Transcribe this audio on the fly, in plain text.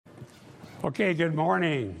Okay, good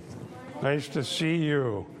morning. Nice to see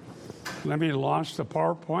you. Let me launch the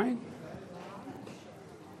PowerPoint.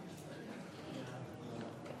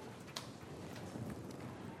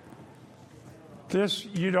 This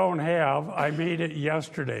you don't have. I made it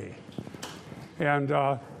yesterday.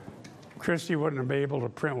 And Christy wouldn't have been able to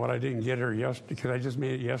print what I didn't get her yesterday because I just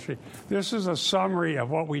made it yesterday. This is a summary of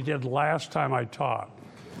what we did last time I taught.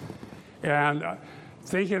 And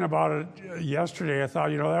thinking about it yesterday, I thought,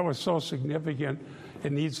 that was so significant,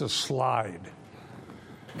 it needs a slide.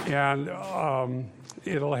 And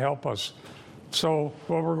it'll help us. So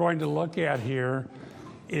what we're going to look at here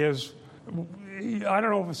is, I don't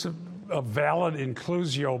know if it's a valid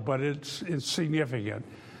inclusio, but it's significant.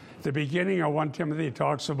 The beginning of 1 Timothy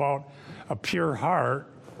talks about a pure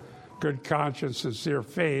heart, good conscience, sincere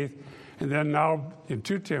faith. And then now in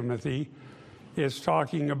 2 Timothy, it's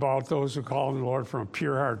talking about those who call on the Lord from a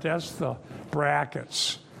pure heart. That's the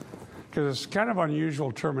brackets, because it's kind of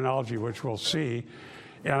unusual terminology, which we'll see.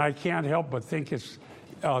 And I can't help but think it's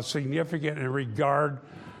significant in regard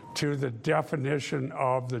to the definition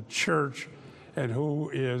of the church and who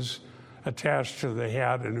is attached to the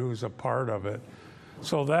head and who's a part of it.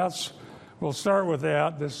 So we'll start with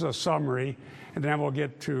that. This is a summary, and then we'll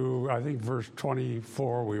get to, I think, verse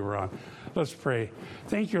 24 we were on. Let's pray.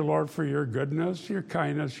 Thank you, Lord, for your goodness, your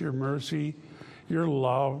kindness, your mercy, your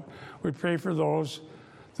love. We pray for those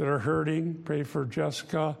that are hurting. Pray for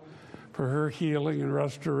Jessica, for her healing and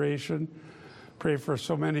restoration. Pray for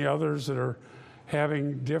so many others that are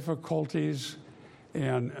having difficulties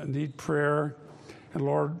and need prayer. And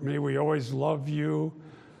Lord, may we always love you,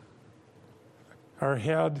 our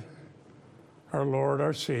head, our Lord,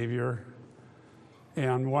 our Savior,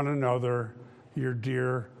 and one another, your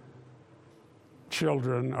dear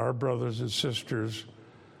children, our brothers and sisters,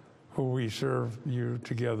 who we serve you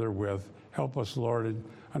together with. Help us, Lord, and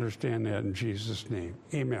understand that in Jesus' name.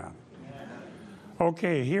 Amen.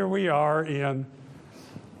 Okay, here we are in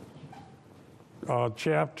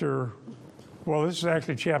this is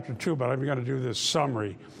actually chapter 2, but I'm going to do this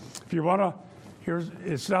summary. If you want to,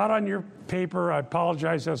 it's not on your paper. I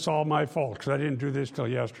apologize. That's all my fault because I didn't do this till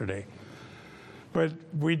yesterday. But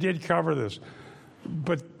we did cover this.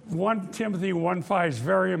 But 1 Timothy 1:5 is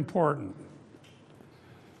very important,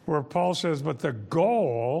 where Paul says, but the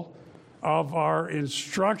goal of our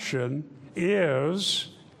instruction is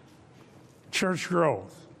church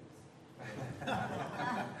growth.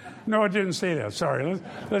 No, it didn't say that. Sorry.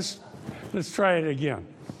 Let's try it again.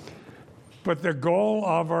 But the goal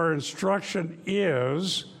of our instruction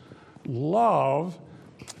is love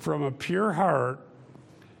from a pure heart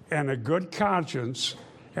and a good conscience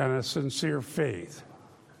and a sincere faith.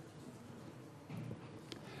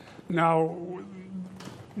 Now,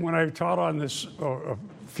 when I taught on this a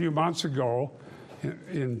few months ago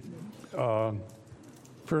in 1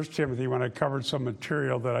 Timothy, when I covered some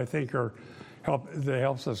material that I think that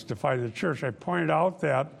helps us define the church, I pointed out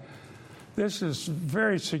that this is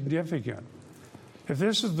very significant. If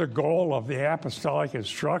this is the goal of the apostolic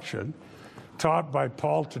instruction taught by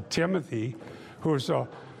Paul to Timothy, who's a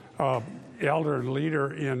elder and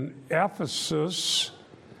leader in Ephesus,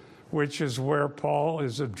 which is where Paul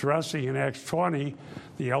is addressing in Acts 20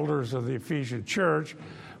 the elders of the Ephesian church,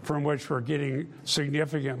 from which we're getting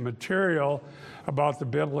significant material about the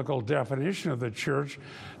biblical definition of the church.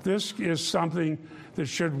 This is something that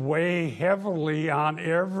should weigh heavily on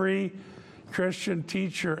every Christian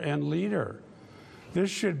teacher and leader. This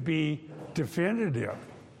should be definitive,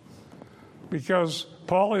 because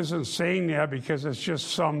Paul isn't saying that because it's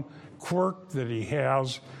just some quirk that he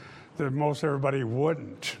has that most everybody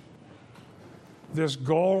wouldn't. This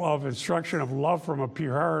goal of instruction of love from a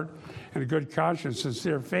pure heart and a good conscience,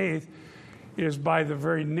 sincere faith, is by the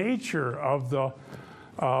very nature of the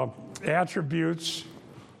attributes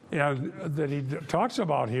that he talks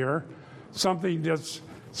about here, something that's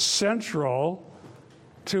central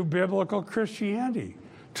to biblical Christianity,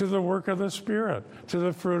 to the work of the Spirit, to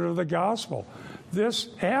the fruit of the gospel. This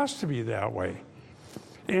has to be that way.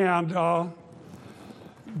 And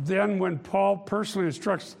then when Paul personally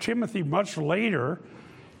instructs Timothy much later,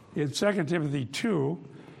 in 2 Timothy 2,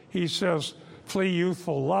 he says, flee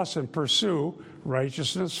youthful lusts and pursue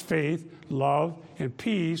righteousness, faith, love, and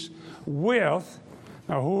peace with,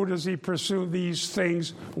 now who does he pursue these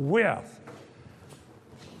things with?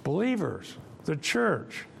 Believers, the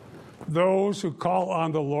church, those who call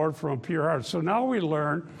on the Lord from a pure heart. So now we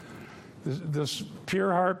learn this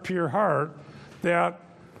pure heart,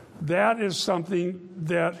 that is something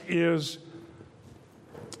that is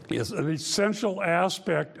an essential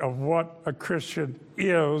aspect of what a Christian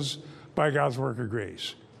is by God's work of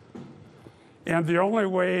grace. And the only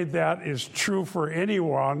way that is true for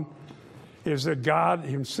anyone is that God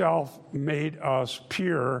himself made us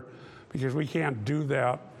pure, because we can't do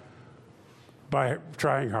that by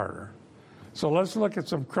trying harder. So let's look at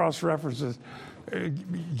some cross-references.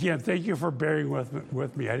 Again, thank you for bearing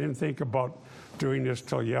with me. I didn't think about doing this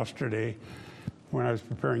till yesterday when I was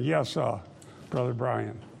preparing. Yes, Brother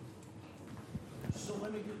Brian. So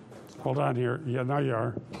let me Hold on here. Yeah, now you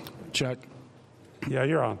are. check. Yeah,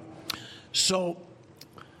 you're on. So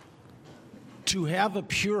to have a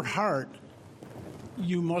pure heart,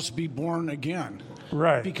 you must be born again.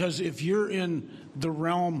 Right. Because if you're in the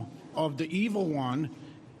realm of the evil one,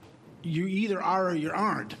 you either are or you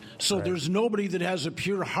aren't. So Right. there's nobody that has a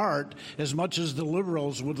pure heart, as much as the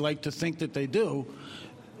liberals would like to think that they do.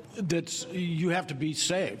 You have to be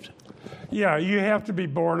saved. Yeah, you have to be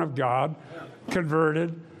born of God,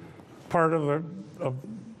 converted, part of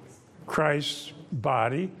Christ's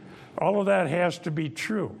body. All of that has to be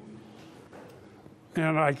true.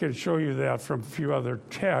 And I can show you that from a few other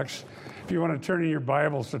texts. If you want to turn in your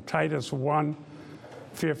Bibles to Titus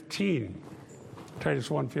 1:15. Titus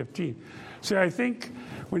 1:15. See, I think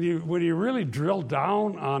when you really drill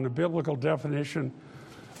down on the biblical definition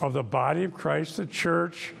of the body of Christ, the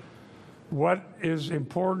church, what is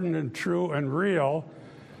important and true and real,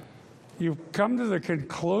 you come to the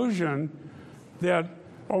conclusion that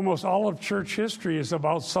almost all of church history is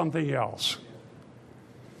about something else.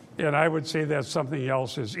 And I would say that something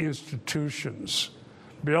else is institutions,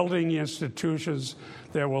 building institutions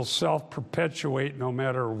that will self-perpetuate no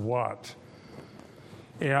matter what.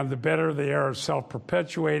 And the better they are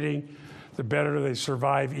self-perpetuating, the better they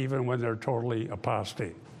survive even when they're totally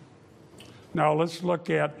apostate. Now let's look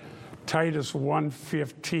at Titus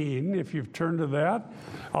 1:15. If you've turned to that,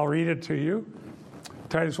 I'll read it to you.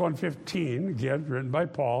 Titus 1:15, again, written by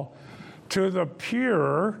Paul. To the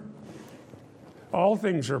pure, all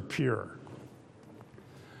things are pure.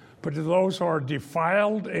 But to those who are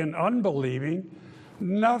defiled and unbelieving,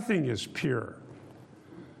 nothing is pure.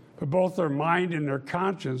 But both their mind and their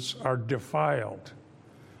conscience are defiled.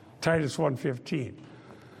 Titus 1:15.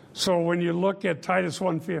 So when you look at Titus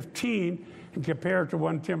 1:15 and compare it to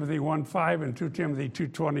 1 Timothy 1:5 and 2 Timothy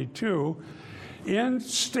 2:22, in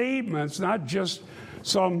statements, not just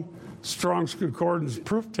some Strong's Concordance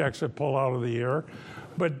proof text that pull out of the air,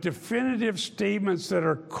 but definitive statements that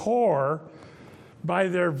are core by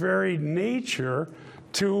their very nature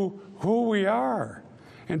to who we are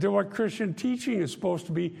and to what Christian teaching is supposed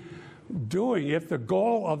to be doing. If the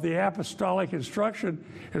goal of the apostolic instruction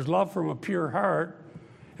is love from a pure heart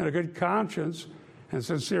and a good conscience and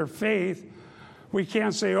sincere faith, we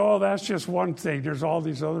can't say, oh, that's just one thing. There's all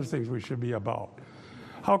these other things we should be about.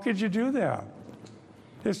 How could you do that?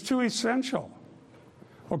 It's too essential.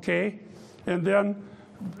 Okay? And then,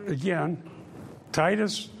 again,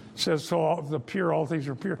 Titus says, so all things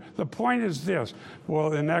are pure. The point is this.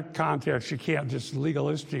 Well, in that context, you can't just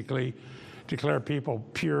legalistically declare people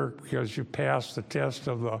pure because you passed the test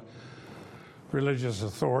of the religious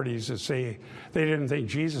authorities that say they didn't think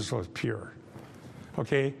Jesus was pure.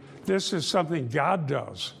 Okay? This is something God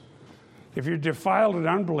does. If you're defiled and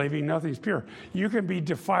unbelieving, nothing's pure. You can be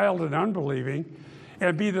defiled and unbelieving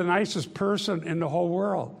and be the nicest person in the whole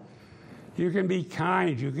world. You can be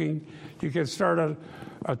kind. You can start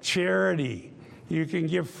a charity. You can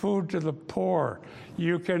give food to the poor.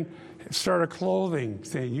 You can start a clothing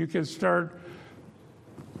thing. You can start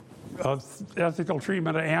ethical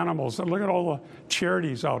treatment of animals. And look at all the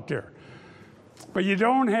charities out there. But you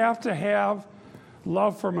don't have to have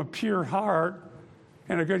love from a pure heart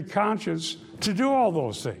and a good conscience to do all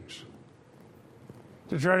those things,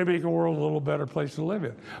 to try to make the world a little better place to live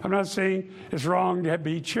in. I'm not saying it's wrong to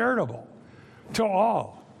be charitable to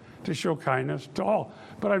all, to show kindness to all.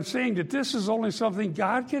 But I'm saying that this is only something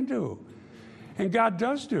God can do, and God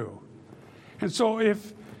does do. And so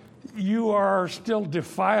if you are still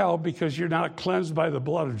defiled because you're not cleansed by the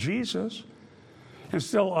blood of Jesus, and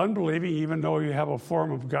still unbelieving, even though you have a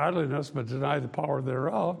form of godliness but deny the power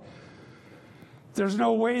thereof, there's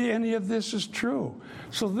no way any of this is true.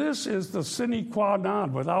 So this is the sine qua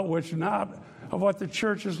non, without which not, of what the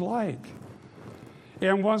church is like.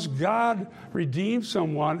 And once God redeems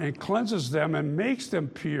someone and cleanses them and makes them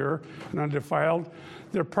pure and undefiled,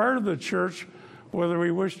 they're part of the church whether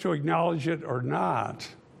we wish to acknowledge it or not.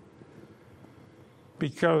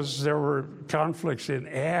 Because there were conflicts in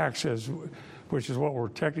Acts, which is what we're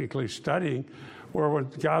technically studying, where when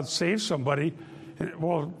God saves somebody,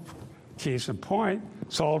 well, case in point,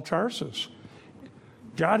 Saul of Tarsus.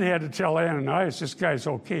 God had to tell Ananias, this guy's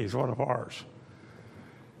okay, he's one of ours.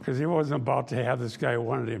 Because he wasn't about to have this guy who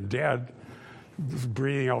wanted him dead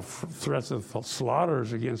breathing out threats of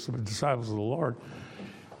slaughters against the disciples of the Lord.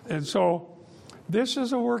 And so this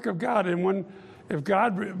is a work of God. And if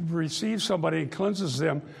God receives somebody and cleanses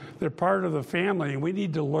them, they're part of the family. And we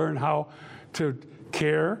need to learn how to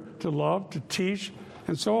care, to love, to teach,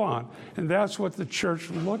 and so on. And that's what the church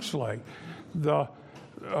looks like. The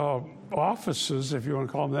offices, if you want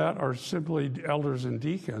to call them that, are simply elders and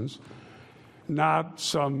deacons, not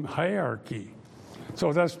some hierarchy.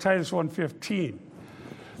 So that's Titus 1:15.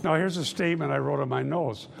 Now here's a statement I wrote on my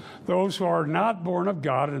notes. Those who are not born of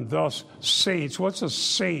God and thus saints. What's a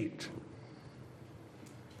saint?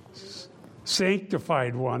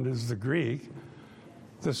 Sanctified one is the Greek.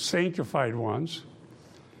 The sanctified ones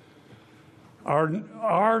are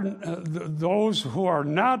those who are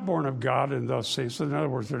not born of God and thus saints. So in other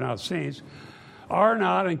words, they're not saints. Are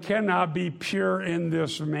not and cannot be pure in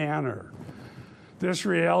this manner. This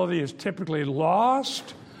reality is typically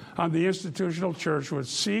lost on the institutional church, which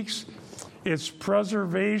seeks its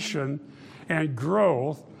preservation and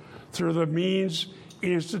growth through the means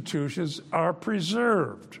institutions are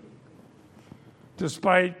preserved,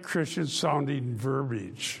 despite Christian-sounding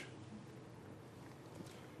verbiage.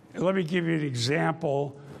 Let me give you an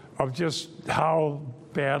example of just how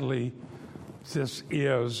badly this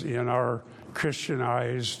is in our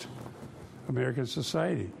Christianized American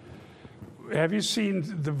society. Have you seen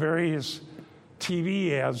the various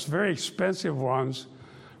TV ads, very expensive ones,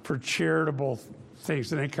 for charitable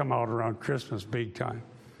things? And they come out around Christmas big time.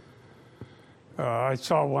 I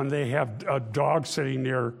saw one, they have a dog sitting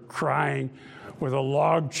there crying with a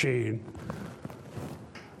log chain.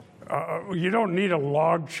 You don't need a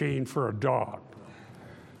log chain for a dog.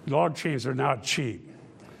 Log chains are not cheap.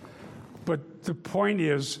 But the point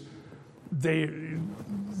is,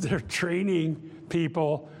 they're training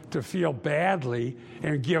people to feel badly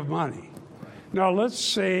and give money. Now, let's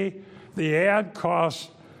say the ad costs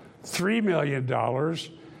 $3 million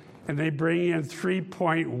and they bring in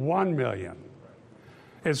 $3.1 million.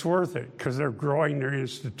 It's worth it because they're growing their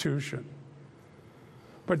institution.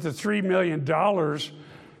 But the $3 million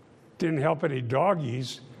didn't help any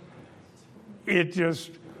doggies. It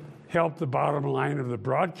just helped the bottom line of the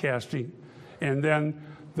broadcasting and then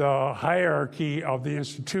the hierarchy of the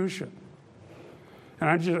institution. And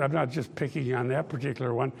I'm not just picking on that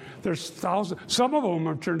particular one. There's thousands. Some of them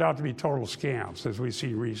have turned out to be total scams, as we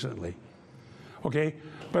see recently. Okay?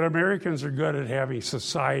 But Americans are good at having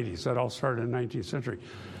societies. That all started in the 19th century.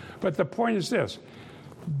 But the point is this.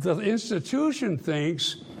 The institution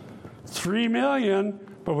thinks $3 million,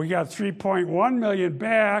 but we got $3.1 million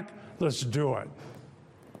back. Let's do it.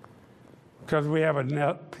 Because we have a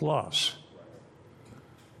net plus.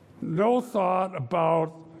 No thought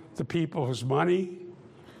about the people whose money.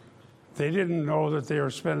 They didn't know that they were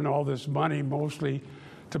spending all this money mostly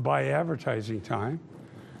to buy advertising time.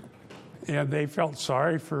 And they felt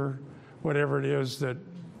sorry for whatever it is that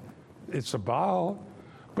it's about.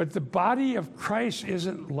 But the body of Christ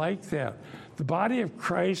isn't like that. The body of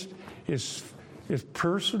Christ is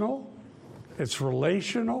personal, it's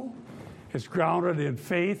relational, it's grounded in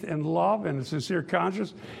faith and love and a sincere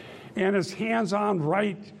conscience, and it's hands-on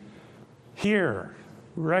right here,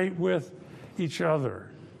 right with each other.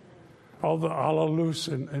 All the allos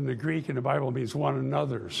in the Greek in the Bible means one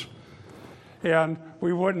another's. And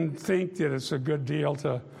we wouldn't think that it's a good deal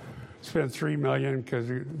to spend $3 million because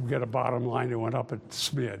we get a bottom line that went up a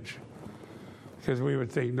smidge. Because we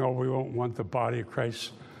would think, no, we won't want the body of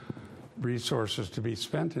Christ's resources to be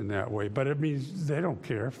spent in that way. But it means they don't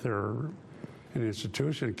care if they're an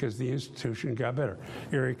institution because the institution got better.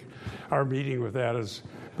 Eric, our meeting with that has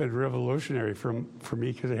been revolutionary for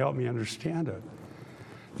me because it helped me understand it.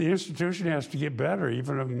 The institution has to get better,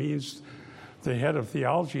 even if it means the head of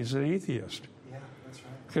theology is an atheist. Yeah, that's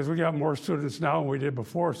right. Because we got more students now than we did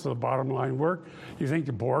before, so the bottom line worked. You think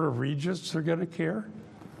the Board of Regents are going to care?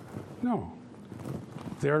 No.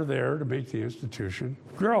 They're there to make the institution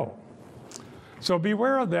grow. So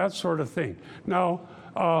beware of that sort of thing. Now,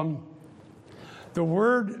 the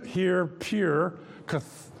word here, pure,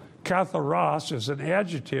 katharos, is an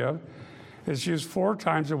adjective. It's used 4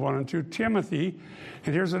 times in 1 and 2 Timothy.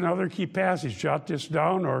 And here's another key passage. Jot this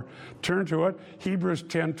down or turn to it. Hebrews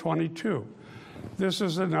 10:22. This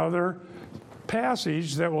is another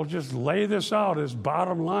passage that will just lay this out as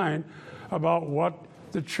bottom line about what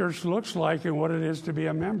the church looks like and what it is to be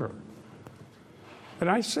a member. And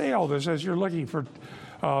I say all this as you're looking for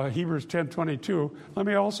Hebrews 10:22. Let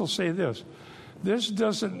me also say this. This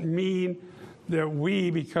doesn't mean that we,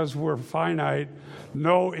 because we're finite,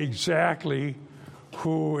 know exactly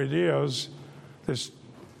who it is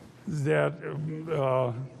that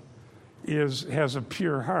has a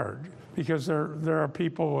pure heart. because there are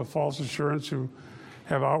people with false assurance who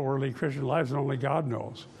have outwardly Christian lives, and only God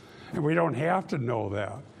knows. And we don't have to know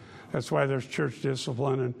that. That's why there's church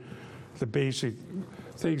discipline and the basic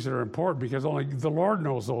things that are important, because only the Lord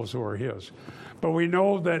knows those who are His. But we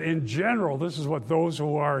know that in general, this is what those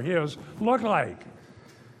who are His look like.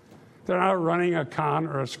 They're not running a con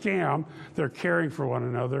or a scam. They're caring for one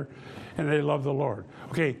another, and they love the Lord.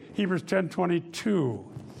 Okay, Hebrews 10:22.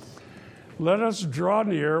 Let us draw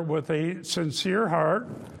near with a sincere heart,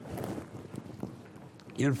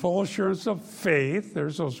 in full assurance of faith.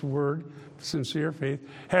 There's those words, sincere faith.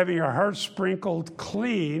 Having our hearts sprinkled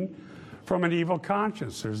clean from an evil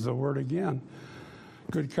conscience. There's the word again.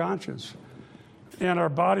 Good conscience. And our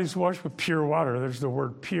bodies washed with pure water. There's the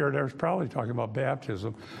word pure. There's probably talking about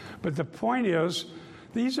baptism. But the point is,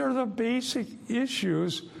 these are the basic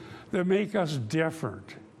issues that make us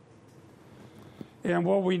different. And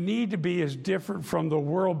what we need to be is different from the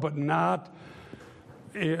world, but not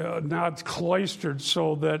cloistered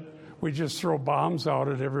so that we just throw bombs out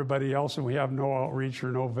at everybody else and we have no outreach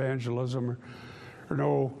or no evangelism or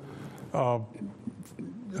no, how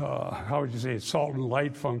would you say, salt and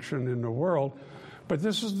light function in the world. But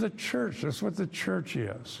this is the church. That's what the church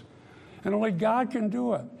is. And only God can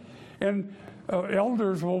do it. And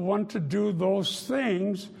elders will want to do those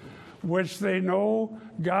things which they know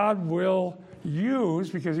God will use,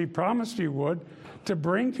 because He promised He would, to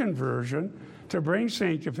bring conversion, to bring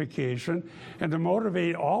sanctification, and to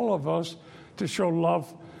motivate all of us to show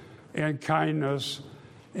love and kindness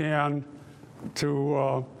and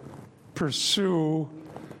to pursue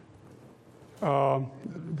 2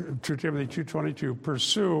 Timothy 2:22,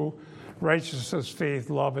 pursue righteousness,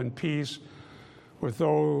 faith, love, and peace with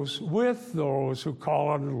those who call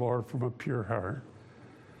on the Lord from a pure heart.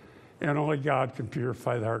 And only God can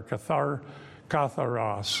purify the heart.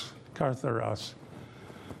 Katharos.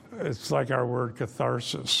 It's like our word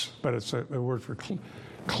catharsis, but it's a word for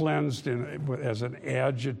cleansed as an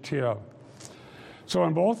adjective. So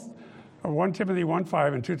in both 1 Timothy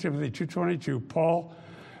 1:5 and 2 Timothy 2:22, Paul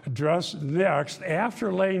addressed next,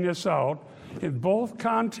 after laying this out in both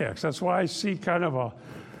contexts. That's why I see kind of a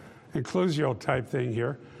inclusio type thing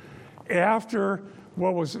here. After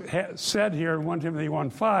what was said here in 1 Timothy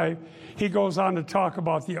 1:5, he goes on to talk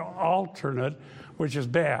about the alternate, which is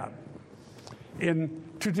bad. In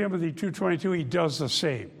 2 Timothy 2:22, he does the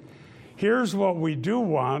same. Here's what we do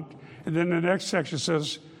want, and then the next section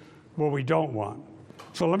says what we don't want.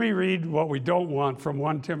 So let me read what we don't want from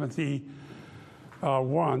 1 Timothy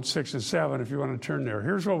 1:6 and 7, if you want to turn there.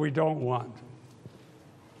 Here's what we don't want.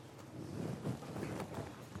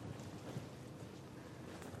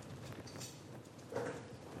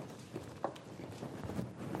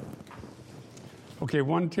 Okay,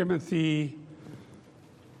 1 Timothy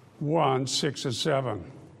 1:6 and 7.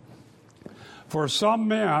 For some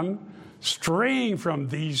men, straying from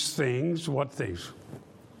these things, what things?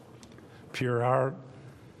 Pure heart,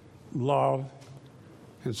 love,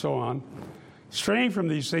 and so on. Straying from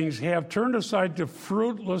these things, have turned aside to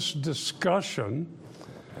fruitless discussion,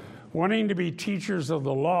 wanting to be teachers of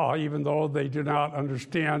the law, even though they do not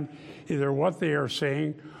understand either what they are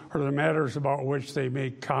saying or the matters about which they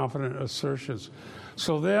make confident assertions.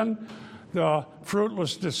 So then the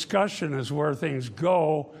fruitless discussion is where things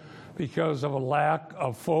go because of a lack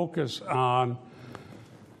of focus on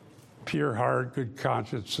pure heart, good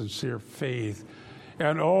conscience, sincere faith.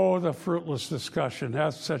 And the fruitless discussion,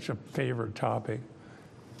 that's such a favorite topic.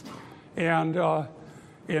 And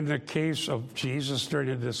in the case of Jesus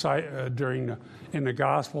in the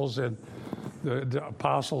Gospels and the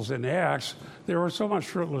apostles in Acts, there was so much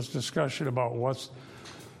fruitless discussion about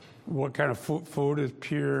what kind of food is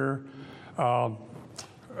pure, how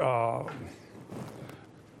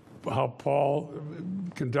Paul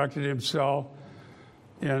conducted himself.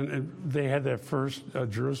 And they had that first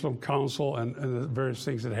Jerusalem council and the various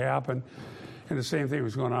things that happened, and the same thing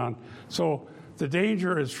was going on. So the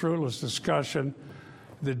danger is fruitless discussion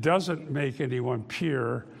that doesn't make anyone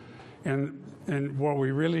pure, and what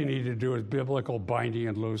we really need to do is biblical binding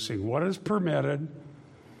and loosing. What is permitted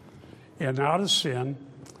and not a sin,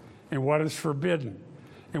 and what is forbidden.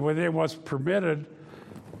 And within what's permitted,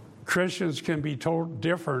 Christians can be told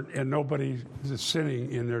different, and nobody is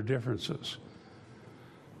sinning in their differences.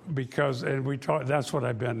 That's what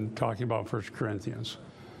I've been talking about in 1 Corinthians.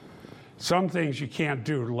 Some things you can't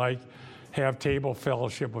do, like have table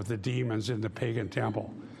fellowship with the demons in the pagan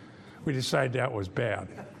temple. We decided that was bad.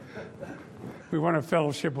 We want to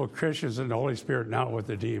fellowship with Christians and the Holy Spirit, not with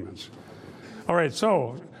the demons. All right,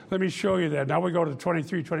 so let me show you that. Now we go to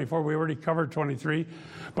 23, 24. We already covered 23.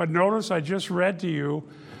 But notice I just read to you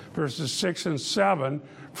verses 6 and 7,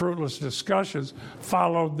 fruitless discussions,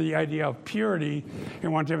 followed the idea of purity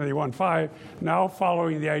in 1 Timothy 1:5. Now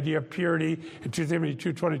following the idea of purity in 2 Timothy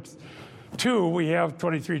 2:22, we have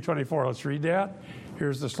 23:24. Let's read that.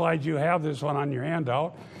 Here's the slide. You have this one on your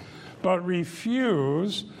handout. But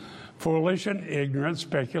refuse foolish and ignorant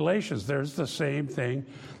speculations. There's the same thing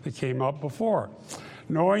that came up before.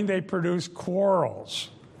 Knowing they produce quarrels.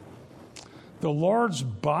 The Lord's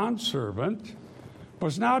bondservant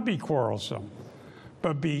must not be quarrelsome,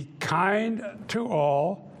 but be kind to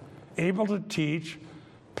all, able to teach,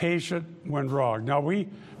 patient when wrong. Now, we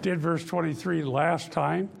did verse 23 last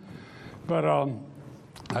time, but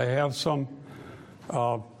I have some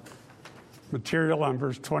material on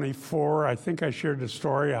verse 24. I think I shared the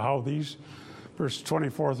story of how these verses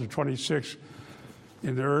 24 through 26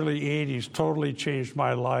 in the early 80s totally changed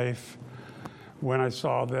my life. When I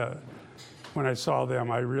saw them,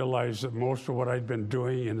 I realized that most of what I'd been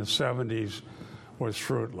doing in the 70s was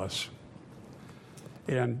fruitless.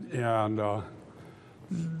 And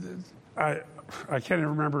I can't even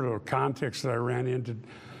remember the context that I ran into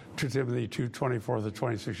 2 Timothy 2:24 to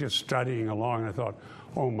 26, just studying along. I thought,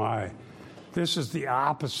 oh my, this is the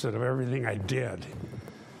opposite of everything I did.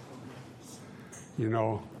 You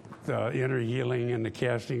know, the inner healing and the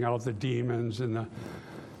casting out the demons and the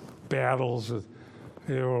battles.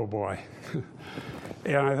 Oh boy.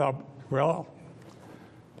 And I thought, well,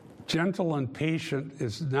 gentle and patient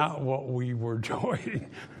is not what we were doing.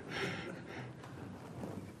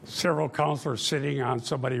 Several counselors sitting on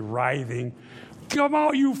somebody writhing. Come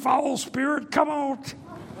out, you foul spirit, come out.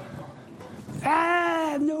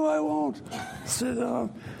 No, I won't. Sit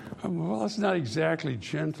down. Well, that's not exactly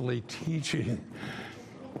gently teaching.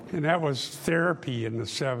 And that was therapy in the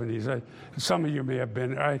 70s. Some of you may have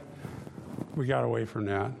been. We got away from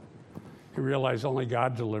that. We realized only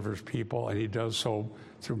God delivers people, and he does so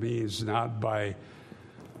through means not by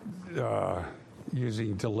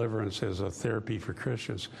using deliverance as a therapy for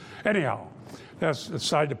Christians. Anyhow, that's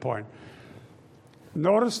aside the point.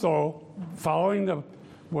 Notice, though, following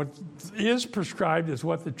what is prescribed is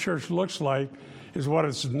what the church looks like is what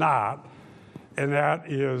it's not, and that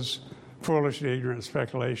is foolish and ignorant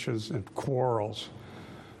speculations and quarrels.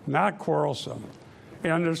 Not quarrelsome.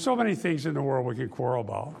 And there's so many things in the world we can quarrel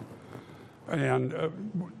about. And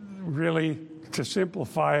really, to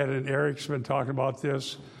simplify it, and Eric's been talking about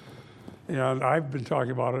this, and I've been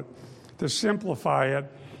talking about it, to simplify it,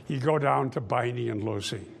 you go down to binding and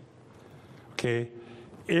loosing. Okay?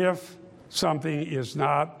 If something is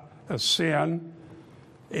not a sin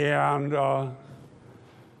and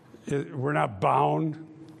we're not bound,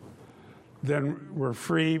 then we're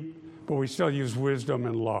free, but we still use wisdom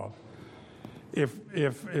and love.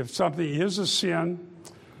 If something is a sin,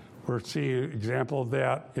 we're seeing an example of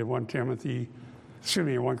that in 1 Corinthians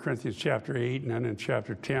chapter 8 and then in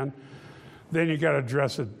chapter 10. Then you got to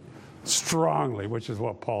address it strongly, which is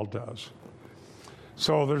what Paul does.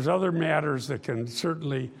 So there's other matters that can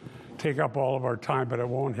certainly take up all of our time, but it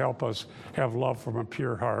won't help us have love from a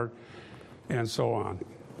pure heart and so on.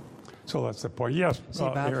 So that's the point. Yes,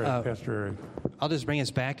 Bob, Eric, Pastor Eric. I'll just bring us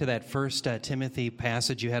back to that first Timothy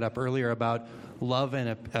passage you had up earlier about love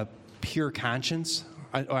and a pure conscience.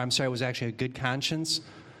 It was actually a good conscience.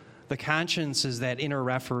 The conscience is that inner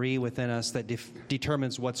referee within us that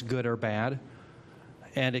determines what's good or bad.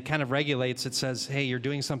 And it kind of regulates, it says, hey, you're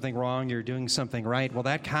doing something wrong, you're doing something right. Well,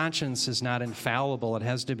 that conscience is not infallible. It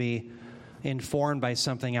has to be informed by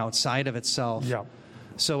something outside of itself. Yeah.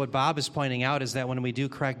 So what Bob is pointing out is that when we do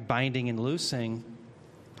correct binding and loosing,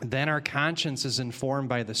 then our conscience is informed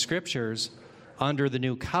by the Scriptures under the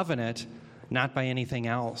new covenant, not by anything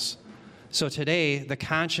else. So today, the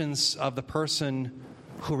conscience of the person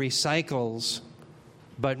who recycles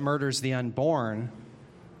but murders the unborn,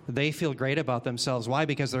 they feel great about themselves. Why?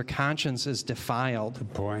 Because their conscience is defiled.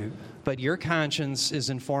 Good point. But your conscience is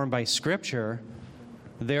informed by Scripture,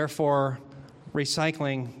 therefore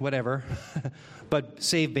recycling, whatever, but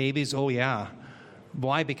save babies, oh yeah.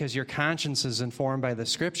 Why? Because your conscience is informed by the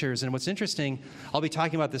Scriptures. And what's interesting, I'll be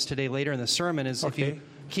talking about this today later in the sermon, is if you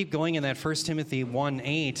keep going in that 1 Timothy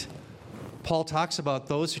 1:8, Paul talks about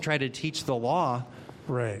those who try to teach the law.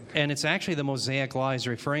 Right. And it's actually the Mosaic law he's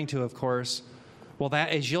referring to, of course. Well, that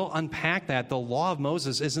as you'll unpack that, the law of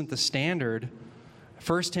Moses isn't the standard.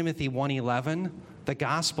 1 Timothy 1:11, the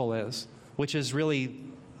gospel is, which is really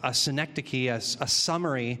a synecdoche, a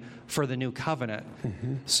summary for the new covenant.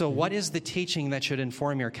 Mm-hmm. So what is the teaching that should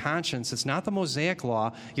inform your conscience? It's not the Mosaic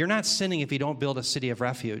law. You're not sinning if you don't build a city of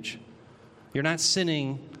refuge. You're not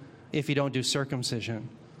sinning if you don't do circumcision.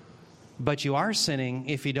 But you are sinning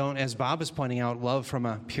if you don't, as Bob is pointing out, love from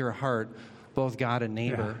a pure heart, both God and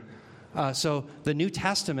neighbor. So the New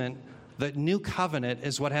Testament, the new covenant,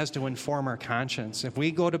 is what has to inform our conscience. If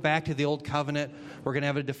we go back to the old covenant, we're going to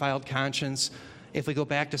have a defiled conscience. If we go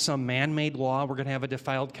back to some man-made law, we're going to have a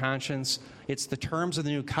defiled conscience. It's the terms of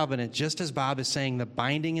the new covenant. Just as Bob is saying, the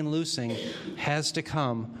binding and loosing has to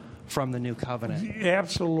come from the new covenant.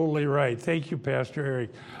 Absolutely right. Thank you, Pastor Eric.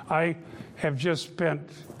 I have just spent,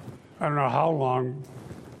 I don't know how long,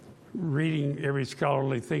 reading every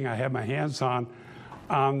scholarly thing I have my hands on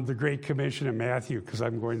the Great Commission in Matthew, because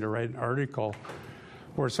I'm going to write an article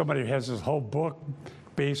where somebody has this whole book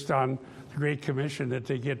based on the Great Commission that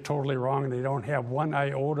they get totally wrong, and they don't have one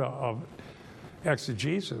iota of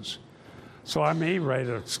exegesis. So I may write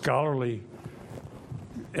a scholarly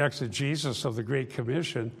exegesis of the Great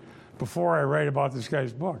Commission before I write about this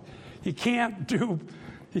guy's book. You can't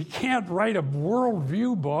write a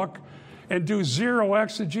worldview book and do zero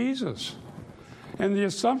exegesis. And the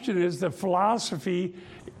assumption is that philosophy,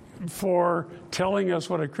 for telling us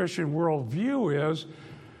what a Christian worldview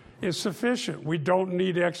is sufficient. We don't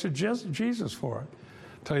need exegesis for it.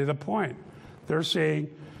 I'll tell you the point. They're saying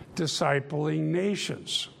discipling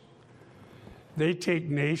nations. They take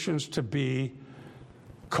nations to be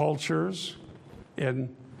cultures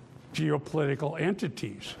and geopolitical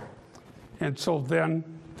entities. And so then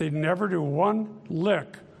they never do one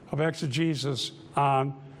lick of exegesis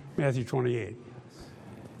on Matthew 28.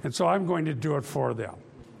 And so I'm going to do it for them.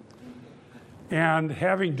 And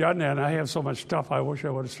having done that, and I have so much stuff, I wish I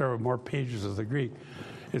would have started with more pages of the Greek.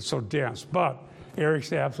 It's so dense. But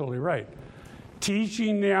Eric's absolutely right.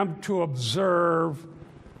 Teaching them to observe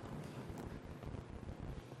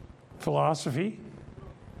philosophy,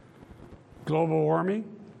 global warming.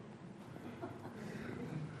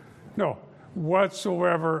 No,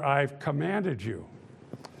 whatsoever I've commanded you.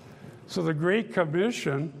 So the Great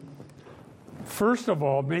Commission, first of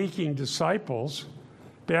all, making disciples,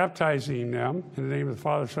 baptizing them in the name of the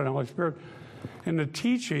Father, Son, and Holy Spirit, and the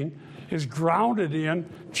teaching is grounded in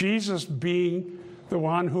Jesus being the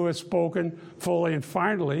one who has spoken fully and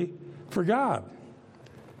finally for God.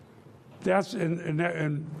 That's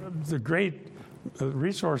and the great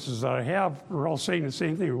resources that I have are all saying the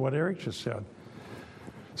same thing, what Eric just said.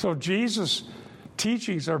 So Jesus'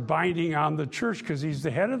 teachings are binding on the church because he's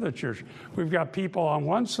the head of the church. We've got people on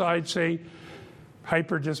one side saying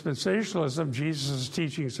hyper-dispensationalism, Jesus'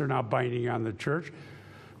 teachings are not binding on the church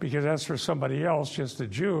because that's for somebody else, just the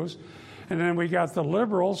Jews. And then we got the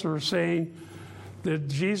liberals who are saying that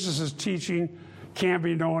Jesus' teaching can't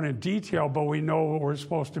be known in detail, but we know we're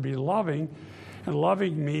supposed to be loving. And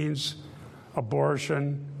loving means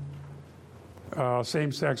abortion,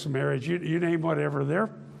 same-sex marriage, you name whatever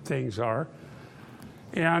their things are.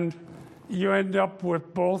 And you end up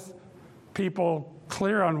with both people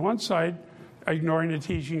clear on one side, ignoring the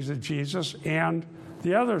teachings of Jesus, and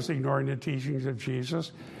the others ignoring the teachings of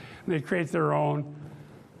Jesus. And they create their own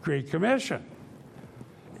Great Commission.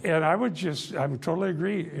 And I would totally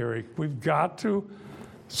agree, Eric. We've got to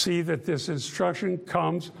see that this instruction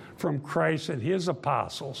comes from Christ and his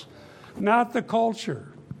apostles, not the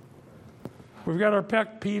culture. We've got our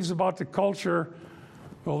pet peeves about the culture.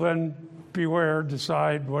 Well, then beware,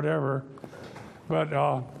 decide, whatever. But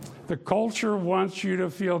the culture wants you to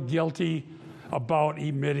feel guilty about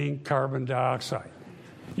emitting carbon dioxide.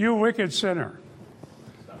 You wicked sinner.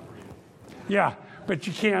 Yeah, but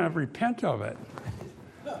you can't repent of it.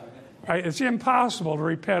 It's impossible to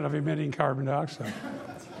repent of emitting carbon dioxide.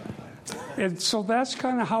 And so that's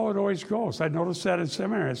kind of how it always goes. I noticed that in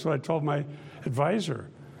seminary. That's what I told my advisor.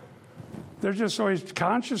 They're just always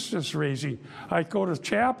consciousness raising. I go to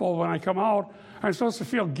chapel. When I come out, I'm supposed to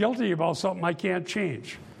feel guilty about something I can't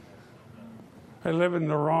change. I live in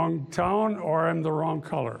the wrong town or I'm the wrong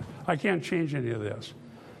color. I can't change any of this.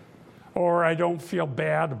 Or I don't feel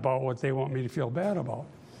bad about what they want me to feel bad about.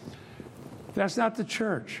 That's not the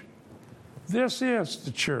church. This is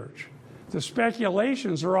the church. The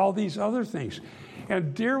speculations are all these other things.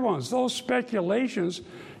 And dear ones, those speculations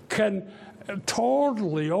can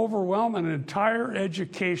totally overwhelm an entire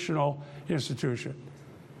educational institution,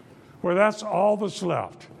 where that's all that's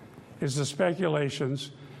left is the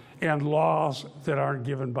speculations and laws that aren't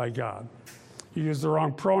given by God. You use the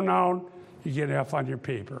wrong pronoun, you get an F on your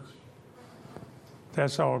paper.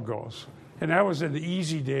 That's how it goes. And that was in the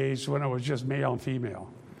easy days when it was just male and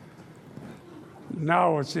female.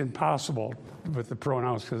 Now it's impossible with the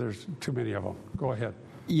pronouns because there's too many of them. Go ahead.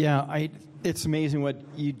 Yeah, it's amazing what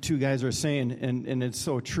you two guys are saying, and it's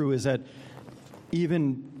so true, is that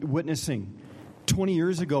even witnessing, 20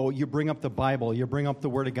 years ago, you bring up the Bible, you bring up the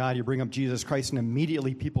Word of God, you bring up Jesus Christ, and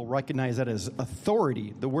immediately people recognize that as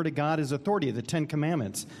authority. The Word of God is authority, the Ten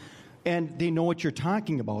Commandments. and they know what you're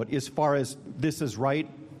talking about as far as this is right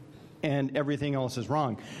and everything else is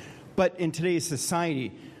wrong. But in today's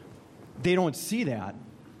society, they don't see that.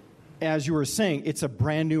 As you were saying, it's a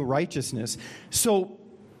brand new righteousness. So,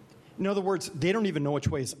 in other words, they don't even know which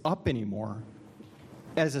way is up anymore.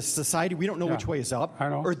 As a society, we don't know which way is up,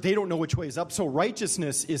 or they don't know which way is up. So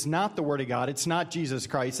righteousness is not the Word of God. It's not Jesus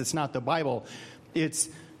Christ. It's not the Bible. It's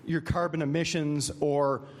your carbon emissions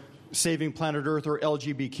or saving planet Earth or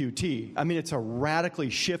LGBTQT. I mean, it's a radically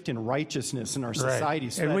shift in righteousness in our society.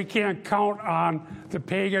 Right. And we can't count on the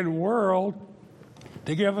pagan world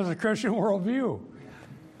to give us a Christian worldview.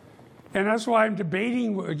 And that's why I'm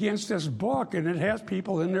debating against this book, and it has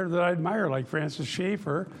people in there that I admire, like Francis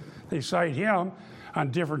Schaeffer. They cite him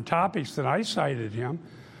on different topics than I cited him.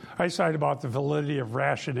 I cite about the validity of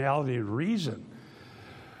rationality and reason.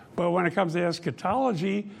 But when it comes to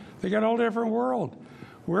eschatology, they got a whole different world.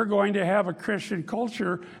 We're going to have a Christian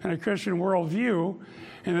culture and a Christian worldview,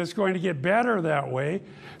 and it's going to get better that way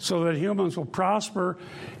so that humans will prosper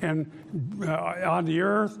and on the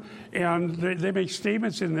earth. And they make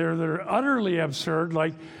statements in there that are utterly absurd,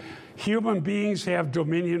 like human beings have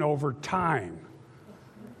dominion over time.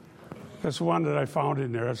 That's one that I found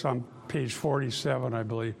in there. It's on page 47, I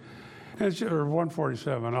believe. Or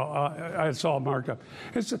 147. It's all marked up.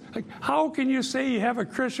 It's like, how can you say you have a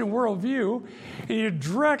Christian worldview and you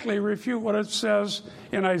directly refute what it says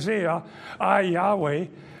in Isaiah? I, Yahweh,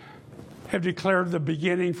 have declared the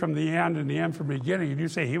beginning from the end and the end from the beginning. And you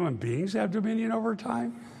say human beings have dominion over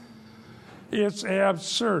time? It's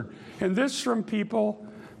absurd. And this from people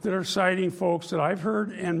that are citing folks that I've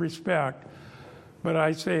heard and respect. But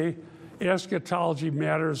I say eschatology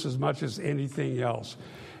matters as much as anything else.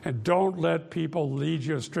 And don't let people lead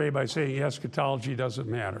you astray by saying eschatology doesn't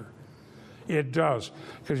matter. It does.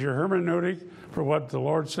 Because your hermeneutic for what the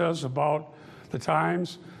Lord says about the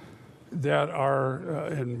times that are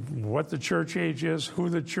and what the church age is, who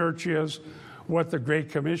the church is, what the Great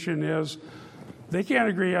Commission is, they can't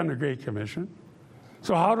agree on the Great Commission.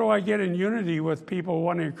 So how do I get in unity with people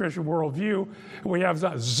wanting a Christian worldview? We have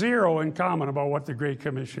zero in common about what the Great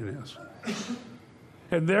Commission is.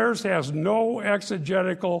 And theirs has no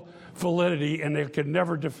exegetical validity, and they could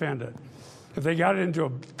never defend it. If they got into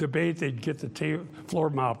a debate, they'd get the floor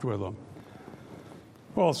mopped with them.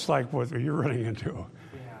 Well, it's like what you're running into.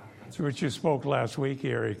 Yeah, which you spoke last week,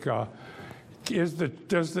 Eric. Is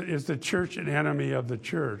the church an enemy of the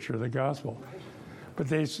church or the gospel?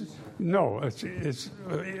 But it's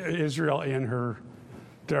Israel in her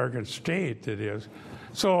darkened state that is.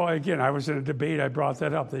 So again, I was in a debate. I brought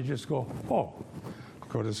that up. They just go,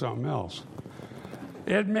 go to something else.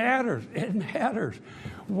 It matters. It matters.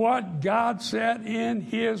 What God said in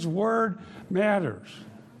His Word matters.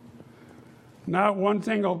 Not one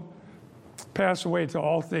thing will pass away till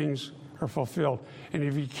all things are fulfilled. And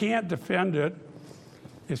if you can't defend it,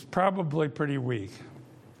 it's probably pretty weak.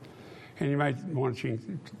 And you might want to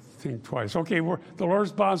think twice. Okay, the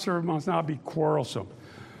Lord's bondservant must not be quarrelsome.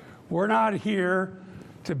 We're not here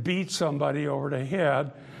to beat somebody over the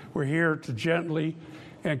head. We're here to gently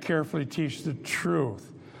and carefully teach the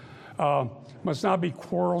truth. Must not be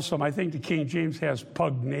quarrelsome. I think the King James has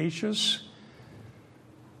pugnacious.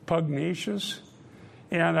 Pugnacious.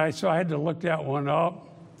 And so I had to look that one up.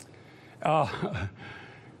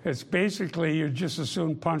 It's basically you just as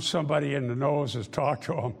soon punch somebody in the nose as talk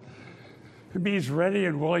to them. It means ready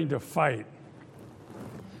and willing to fight.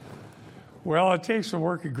 Well, it takes the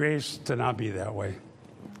work of grace to not be that way.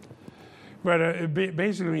 But it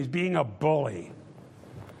basically means being a bully.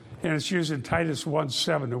 And it's used in Titus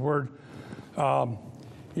 1:7. The word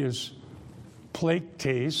is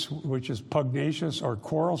plaketes, which is pugnacious or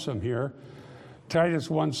quarrelsome here. Titus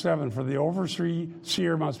 1:7, for the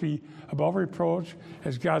overseer must be above reproach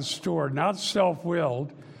as God's steward, not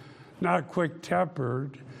self-willed, not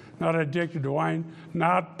quick-tempered, not addicted to wine,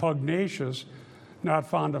 not pugnacious, not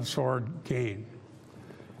fond of sword gain.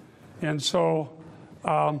 And so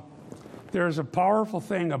there's a powerful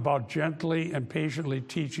thing about gently and patiently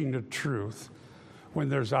teaching the truth when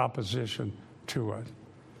there's opposition to it.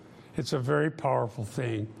 It's a very powerful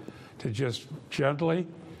thing to just gently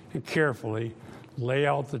and carefully lay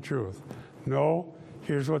out the truth. No,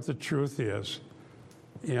 here's what the truth is.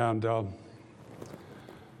 And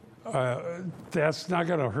that's not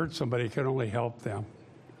going to hurt somebody. It can only help them.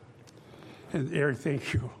 And Eric,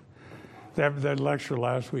 thank you. That lecture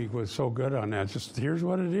last week was so good on that. Just here's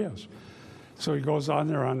what it is. So he goes on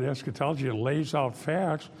there on the eschatology and lays out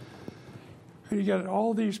facts. And you get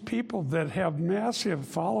all these people that have massive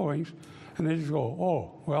followings, and they just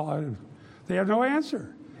go, they have no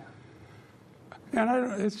answer.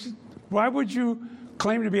 And why would you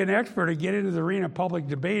claim to be an expert and get into the arena of public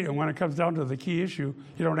debate, and when it comes down to the key issue,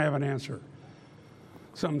 you don't have an answer.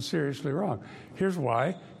 Something's seriously wrong. Here's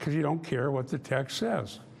why: because you don't care what the text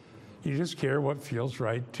says. You just care what feels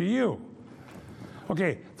right to you.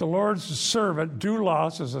 Okay, the Lord's servant,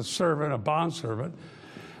 doulos, is a servant, a bondservant.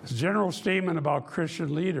 It's a general statement about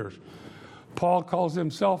Christian leaders. Paul calls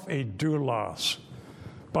himself a doulos,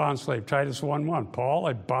 bondslave. Titus 1:1. Paul,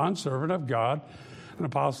 a bondservant of God, an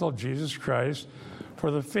apostle of Jesus Christ, for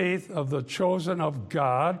the faith of the chosen of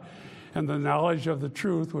God and the knowledge of the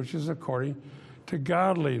truth, which is according to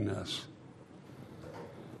godliness.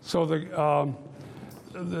 So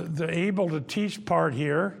the able to teach part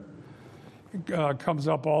here comes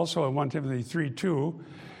up also in 1 Timothy 3:2.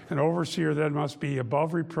 An overseer then must be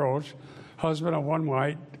above reproach, husband of one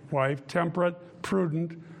wife, temperate,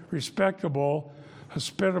 prudent, respectable,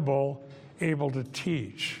 hospitable, able to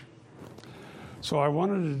teach. So I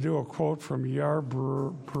wanted to do a quote from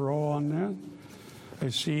Yarborough on that. I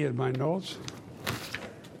see in my notes.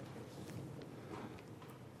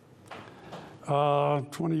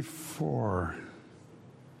 24.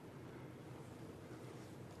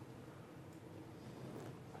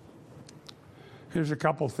 Here's a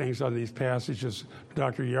couple things on these passages.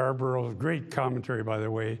 Dr. Yarborough, great commentary, by the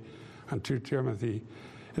way, on 2 Timothy.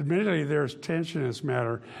 Admittedly, there's tension in this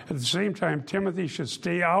matter. At the same time, Timothy should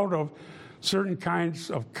stay out of certain kinds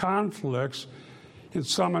of conflicts in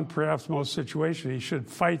some and perhaps most situations. He should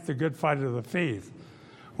fight the good fight of the faith,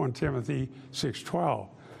 1 Timothy 6:12.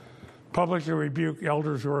 Publicly rebuke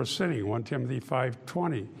elders who are sinning, 1 Timothy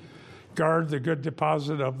 5:20. Guard the good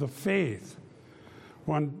deposit of the faith,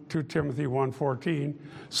 2 Timothy 1:14.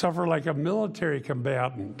 Suffer like a military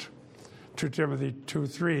combatant, 2 Timothy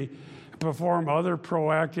 2:3. Perform other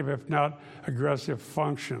proactive, if not aggressive,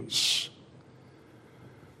 functions.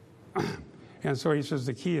 And so he says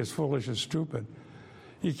the key is foolish and stupid.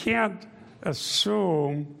 You can't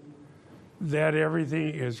assume that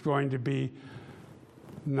everything is going to be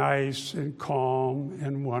nice and calm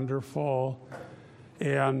and wonderful,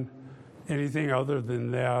 and anything other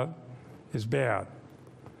than that is bad.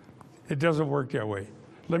 It doesn't work that way.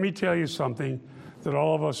 Let me tell you something that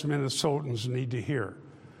all of us Minnesotans need to hear.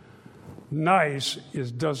 Nice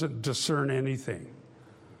doesn't discern anything.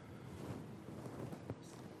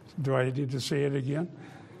 Do I need to say it again?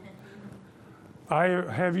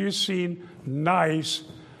 Have you seen nice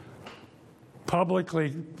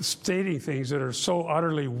publicly stating things that are so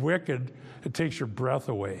utterly wicked it takes your breath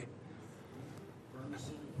away?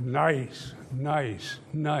 Nice, nice,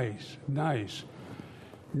 nice, nice.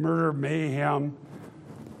 Murder, mayhem,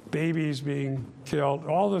 babies being killed,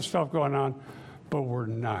 all this stuff going on, but we're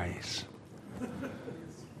nice.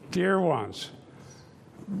 Dear ones,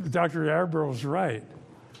 Dr. Yarbrough's right.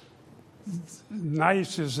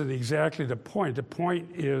 Nice isn't exactly the point. The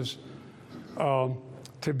point is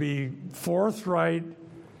to be forthright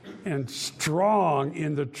and strong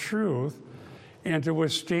in the truth and to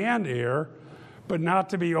withstand error, but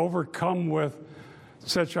not to be overcome with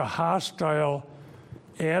such a hostile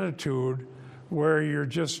attitude where you're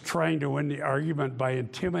just trying to win the argument by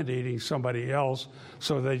intimidating somebody else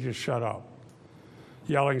so they just shut up.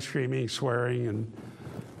 Yelling, screaming, swearing, and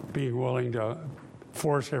being willing to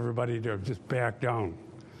force everybody to just back down.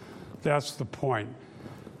 That's the point.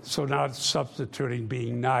 So not substituting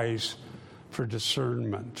being nice for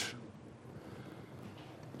discernment.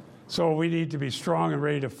 So we need to be strong and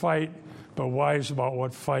ready to fight, but wise about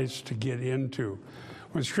what fights to get into.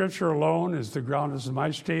 When Scripture alone is the ground, this is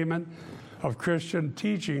my statement, of Christian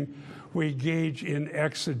teaching, we engage in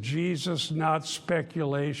exegesis, not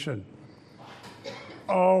speculation.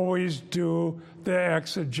 Always do the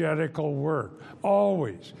exegetical work.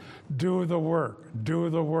 Always do the work. Do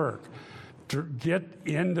the work. Get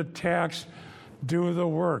in the text. Do the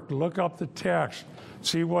work. Look up the text.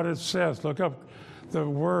 See what it says. Look up the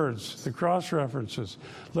words, the cross references.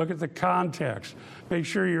 Look at the context. Make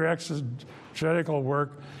sure your exegetical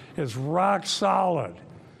work is rock solid.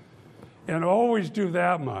 And always do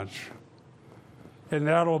that much. And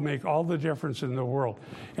that'll make all the difference in the world.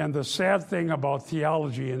 And the sad thing about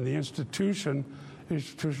theology in the institutional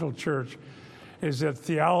church is that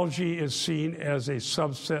theology is seen as a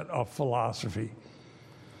subset of philosophy.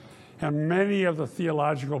 And many of the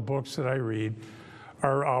theological books that I read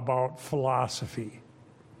are about philosophy.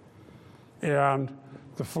 And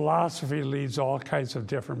the philosophy leads all kinds of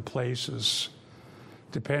different places,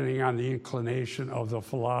 depending on the inclination of the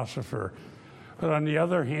philosopher. But on the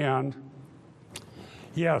other hand,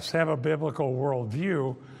 yes, have a biblical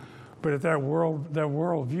worldview, but if that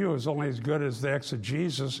worldview is only as good as the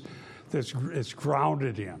exegesis that it's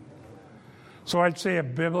grounded in. So I'd say a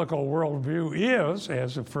biblical worldview is,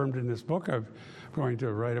 as affirmed in this book I'm going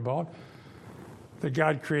to write about, that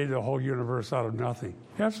God created the whole universe out of nothing.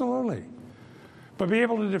 Absolutely. But be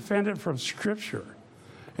able to defend it from Scripture.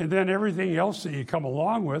 And then everything else that you come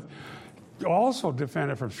along with, also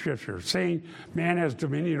defend it from Scripture. Saying man has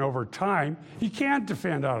dominion over time, you can't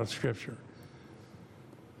defend out of Scripture.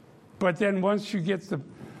 But then once you get the,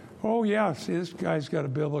 oh yeah, see, this guy's got a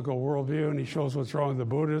biblical worldview and he shows what's wrong with the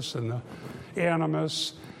Buddhists and the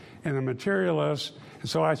animists and the materialists, and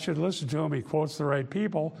so I should listen to him, he quotes the right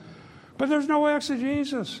people. But there's no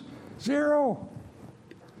exegesis. Zero.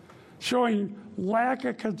 Showing lack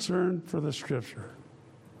of concern for the Scripture.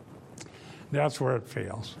 That's where it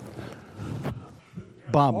fails.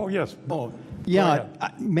 Bob. Oh, yes. Oh, yeah.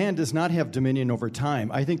 Man does not have dominion over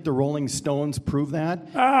time. I think the Rolling Stones prove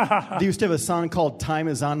that. They used to have a song called Time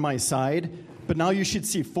Is On My Side, but now you should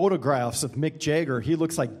see photographs of Mick Jagger. He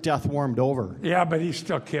looks like death warmed over. Yeah, but he's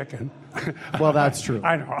still kicking. Well, that's true.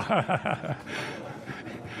 I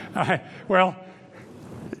know. Well,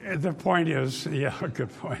 the point is, yeah,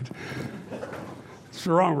 good point. It's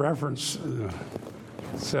the wrong reference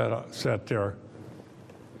set there.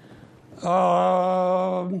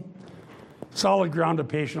 Solid ground to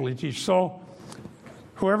patiently teach. So,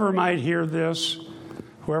 whoever might hear this,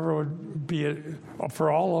 whoever would be it,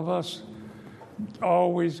 for all of us,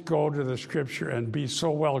 always go to the Scripture and be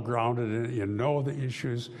so well grounded in it. You know the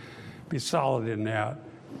issues, be solid in that.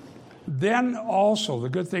 Then also, the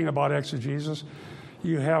good thing about exegesis,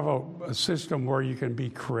 you have a system where you can be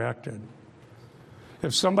corrected.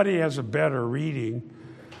 If somebody has a better reading,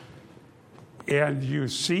 and you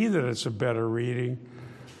see that it's a better reading,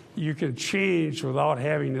 you can change without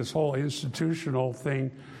having this whole institutional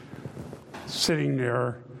thing sitting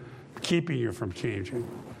there keeping you from changing.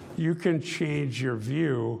 You can change your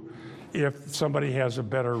view if somebody has a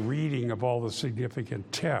better reading of all the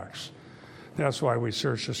significant texts. That's why we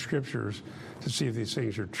search the Scriptures to see if these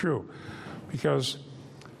things are true. Because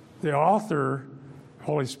the author,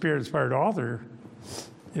 Holy Spirit-inspired author,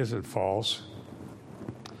 isn't false.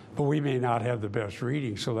 But we may not have the best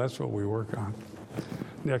reading, so that's what we work on.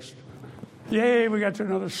 Next. Yay, we got to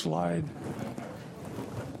another slide.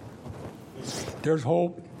 There's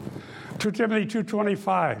hope. 2 Timothy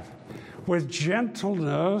 2:25. With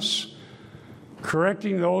gentleness,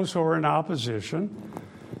 correcting those who are in opposition,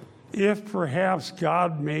 if perhaps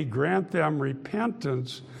God may grant them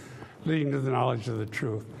repentance, leading to the knowledge of the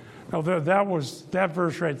truth. Now, that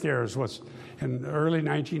verse right there is what's in the early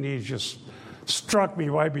 1980s just struck me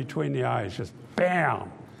right between the eyes, just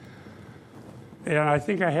bam. And I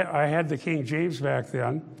think I had the King James back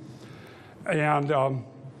then, and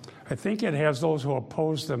I think it has those who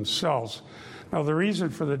oppose themselves. Now, the reason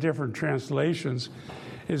for the different translations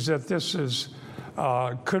is that this is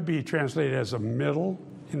could be translated as a middle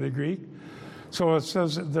in the Greek. So it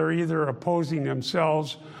says that they're either opposing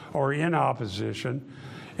themselves or in opposition,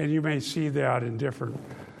 and you may see that in different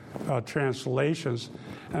translations.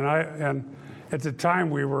 And at the time,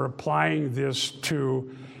 we were applying this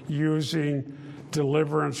to using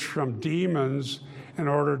deliverance from demons in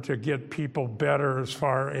order to get people better as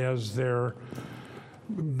far as their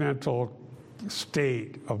mental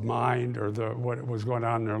state of mind or what was going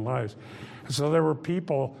on in their lives. And so there were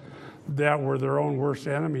people that were their own worst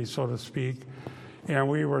enemies, so to speak, and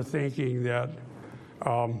we were thinking that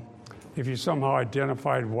if you somehow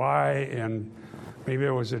identified why, and maybe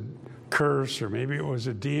it was a curse, or maybe it was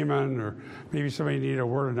a demon, or maybe somebody needed a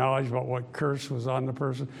word of knowledge about what curse was on the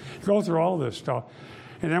person. You go through all this stuff.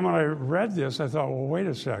 And then when I read this, I thought, well, wait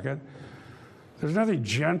a second. There's nothing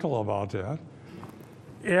gentle about that.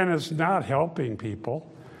 And it's not helping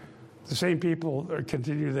people. The same people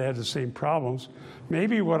continue to have the same problems.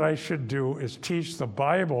 Maybe what I should do is teach the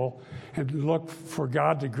Bible and look for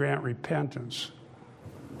God to grant repentance.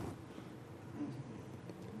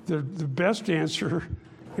 The best answer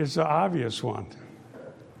is the obvious one,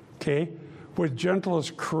 okay? With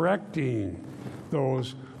gentleness correcting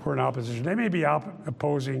those who are in opposition. They may be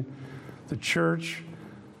opposing the church.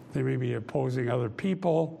 They may be opposing other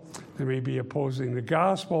people. They may be opposing the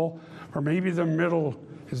gospel. Or maybe the middle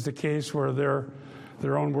is the case where they're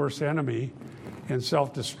their own worst enemy and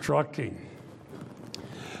self-destructing.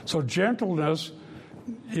 So gentleness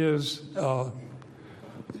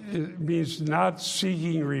it means not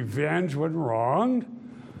seeking revenge when wronged,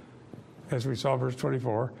 as we saw verse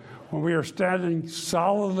 24. When we are standing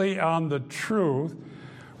solidly on the truth,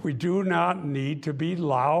 we do not need to be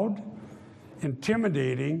loud,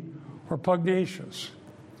 intimidating, or pugnacious.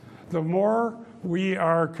 The more we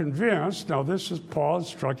are convinced, now this is Paul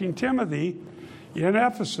instructing Timothy, in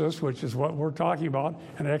Ephesus, which is what we're talking about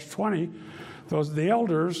in Acts 20, the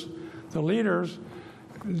elders, the leaders,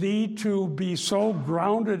 need to be so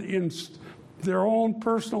grounded in their own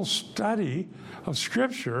personal study of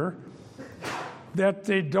Scripture that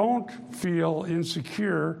they don't feel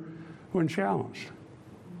insecure when challenged.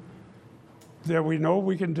 That we know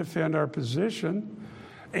we can defend our position,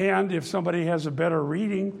 and if somebody has a better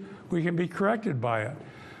reading, we can be corrected by it.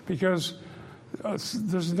 Because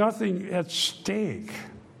there's nothing at stake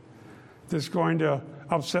that's going to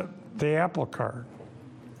upset the apple cart.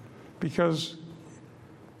 Because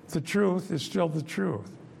the truth is still the truth.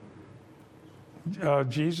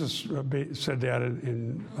 Jesus said that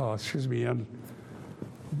in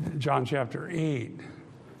John chapter 8.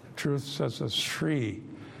 Truth sets us free.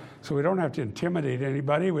 So we don't have to intimidate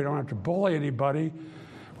anybody. We don't have to bully anybody.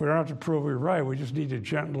 We don't have to prove we're right. We just need to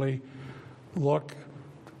gently look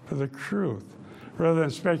for the truth. Rather than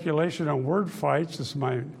speculation on word fights, this is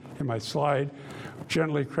in my slide,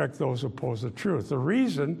 gently correct those who oppose the truth. The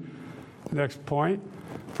reason, next point,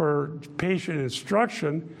 for patient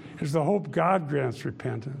instruction is the hope God grants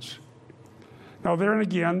repentance. Now, there and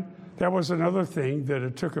again, that was another thing that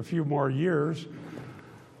it took a few more years,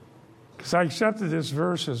 because I accepted this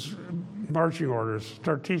verse as marching orders.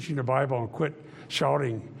 Start teaching the Bible and quit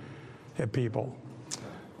shouting at people.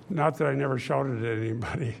 Not that I never shouted at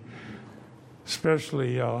anybody,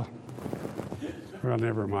 especially, well,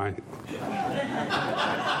 never mind.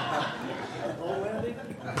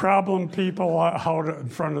 Problem people out in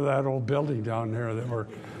front of that old building down there that were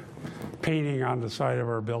painting on the side of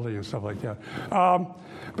our building and stuff like that.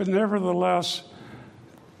 But nevertheless,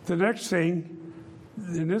 the next thing,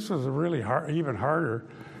 and this was really hard, even harder,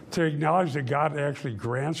 to acknowledge that God actually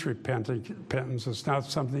grants repentance. It's not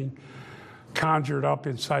something conjured up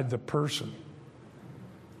inside the person.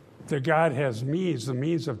 That God has means. The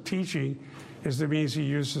means of teaching is the means he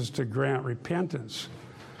uses to grant repentance.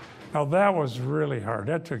 Now, that was really hard.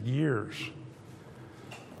 That took years.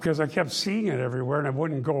 Because I kept seeing it everywhere, and it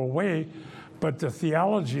wouldn't go away. But the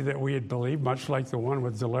theology that we had believed, much like the one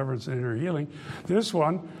with deliverance and inner healing, this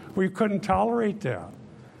one, we couldn't tolerate that.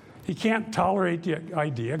 You can't tolerate the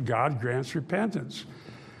idea God grants repentance.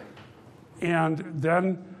 And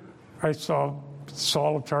then I saw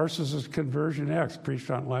Saul of Tarsus' Conversion Acts,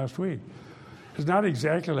 preached on it last week. It's not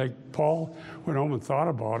exactly like Paul went home and thought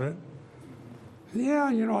about it.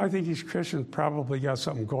 Yeah, I think these Christians probably got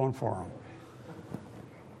something going for them.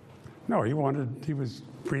 No, he was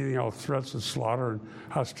breathing out threats of slaughter and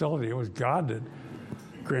hostility. It was God that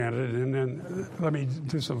granted it. And then let me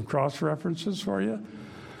do some cross-references for you.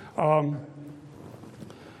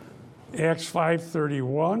 Acts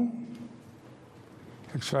 5:31.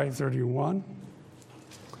 Acts 5:31.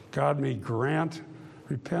 God may grant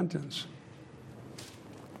repentance.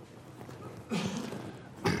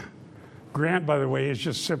 Grant, by the way, is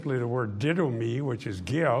just simply the word didomi, which is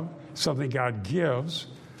give, something God gives.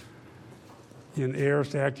 In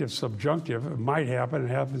aorist active subjunctive, it might happen. It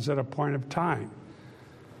happens at a point of time.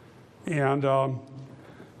 And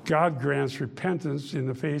God grants repentance in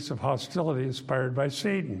the face of hostility inspired by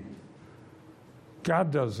Satan.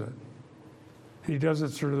 God does it. He does it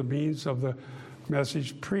through the means of the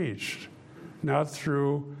message preached, not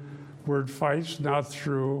through word fights, not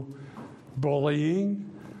through bullying,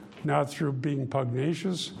 not through being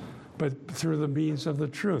pugnacious, but through the means of the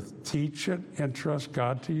truth. Teach it and trust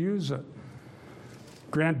God to use it.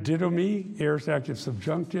 Grant didomi, aorist active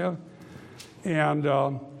subjunctive, and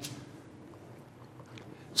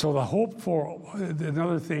so the hope for,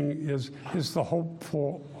 another thing is the hoped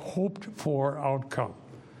for outcome.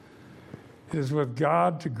 It is with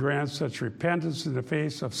God to grant such repentance in the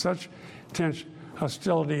face of such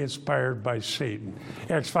hostility inspired by Satan.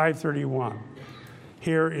 Acts 5:31.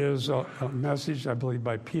 Here is a message, I believe,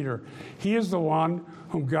 by Peter. He is the one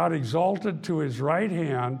whom God exalted to his right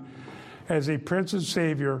hand as a Prince and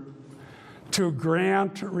Savior to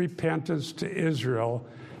grant repentance to Israel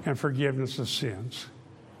and forgiveness of sins.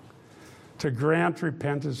 To grant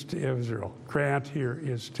repentance to Israel. Grant here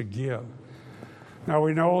is to give. Now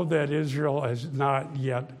we know that Israel has not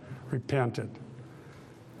yet repented.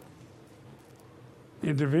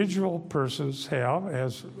 Individual persons have,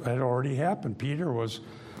 as had already happened. Peter was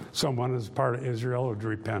someone as part of Israel who had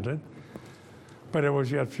repented, but it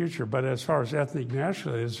was yet future. But as far as ethnic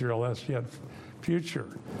national Israel, that's yet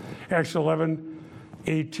future. Acts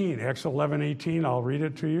 11:18. I'll read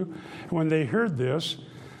it to you. When they heard this,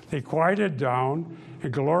 they quieted down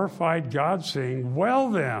and glorified God, saying, "Well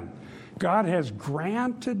then, God has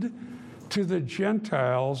granted to the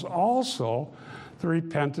Gentiles also the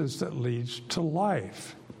repentance that leads to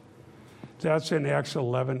life." That's in Acts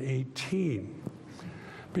 11:18.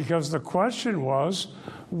 Because the question was,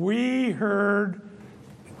 we heard,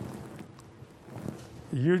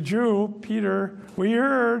 you Jew, Peter, we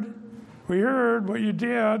heard what you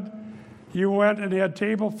did. You went and had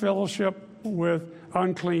table fellowship with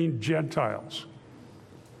unclean Gentiles.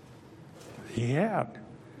 He had.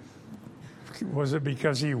 Was it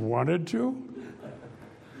because he wanted to?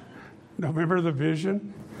 No, remember the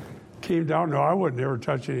vision came down? No, I would never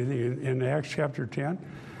touch anything. In Acts chapter 10,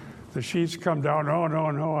 the sheets come down.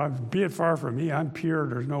 No, be it far from me. I'm pure.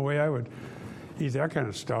 There's no way I would eat that kind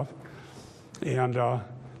of stuff. And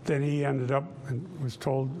then he ended up and was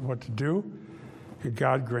told what to do, and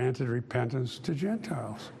God granted repentance to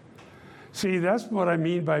Gentiles. See, that's what I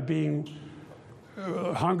mean by being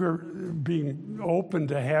being open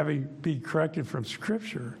to be corrected from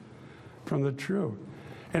Scripture, from the truth.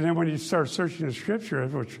 And then when you start searching the Scripture,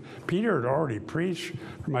 which Peter had already preached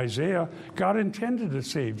from Isaiah, God intended to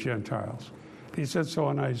save Gentiles. He said so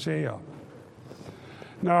in Isaiah.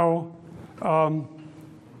 Now,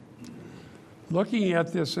 looking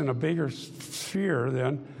at this in a bigger sphere,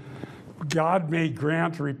 then, God may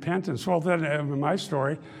grant repentance. Well, then in my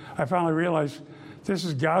story, I finally realized this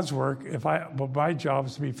is God's work. My job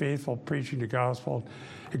is to be faithful, preaching the gospel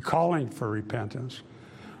and calling for repentance.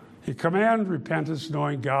 He commands repentance,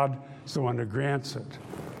 knowing God is the one that grants it.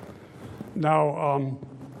 Now,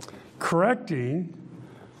 correcting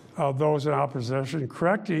those in opposition,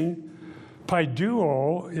 correcting,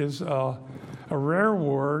 paiduo, is a rare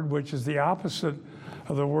word, which is the opposite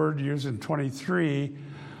of the word used in 23,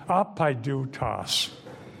 apaidutos,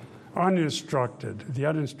 the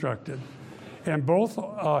uninstructed. And both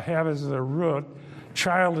have as their root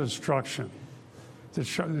child instruction, the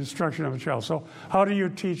instruction of a child. So how do you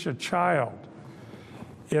teach a child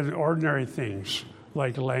in ordinary things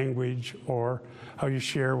like language or how you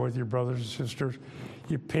share with your brothers and sisters?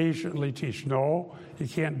 You patiently teach. No, you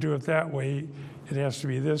can't do it that way. It has to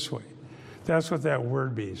be this way. That's what that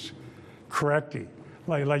word means, correcting,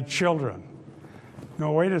 like children.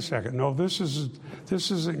 No, wait a second. No, this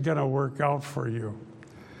isn't going to work out for you.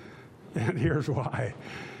 And here's why.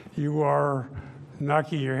 You are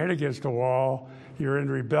knocking your head against a wall. You're in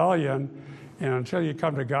rebellion. And until you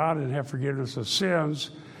come to God and have forgiveness of sins,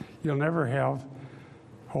 you'll never have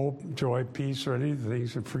hope, joy, peace, or any of the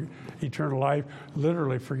things in eternal life.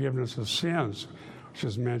 Literally forgiveness of sins, which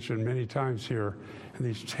is mentioned many times here in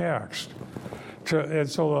these texts. And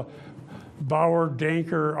so Bauer,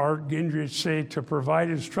 Danker, Art, Gingrich say to provide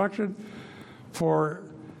instruction for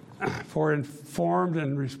informed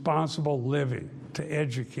and responsible living, to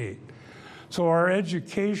educate. So our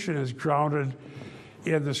education is grounded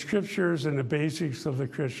in the Scriptures and the basics of the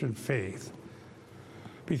Christian faith.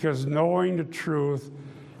 Because knowing the truth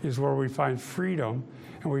is where we find freedom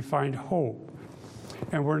and we find hope.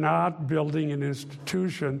 And we're not building an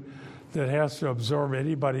institution that has to absorb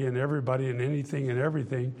anybody and everybody and anything and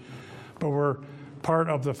everything, but we're part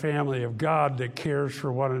of the family of God that cares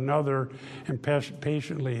for one another and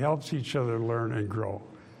patiently helps each other learn and grow.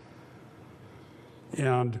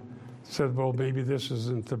 And said, well, maybe this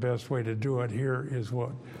isn't the best way to do it. Here is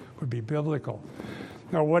what would be biblical.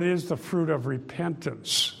 Now, what is the fruit of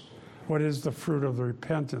repentance? What is the fruit of the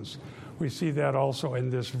repentance? We see that also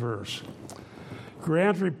in this verse.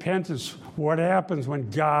 Grant repentance. What happens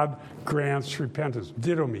when God grants repentance?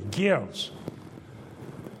 Didomi, gives.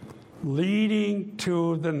 Leading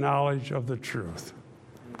to the knowledge of the truth.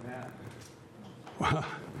 Amen.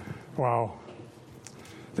 Wow.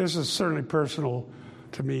 This is certainly personal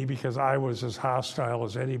to me because I was as hostile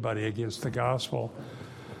as anybody against the gospel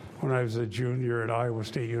when I was a junior at Iowa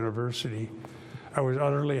State University. I was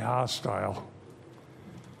utterly hostile.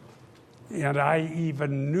 And I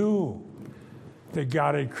even knew that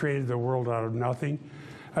God had created the world out of nothing.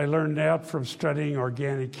 I learned that from studying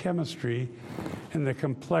organic chemistry and the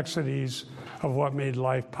complexities of what made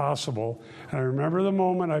life possible. And I remember the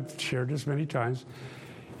moment, I've shared this many times,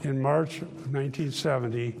 in March of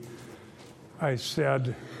 1970, I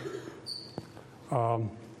said, no,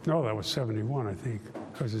 that was 71, I think.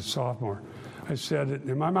 I was a sophomore. I said,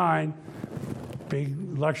 in my mind, big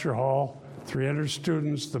lecture hall, 300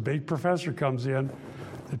 students, the big professor comes in,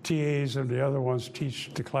 the TAs and the other ones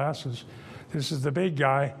teach the classes. This is the big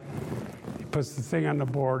guy. He puts the thing on the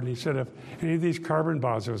board, and he said if any of these carbon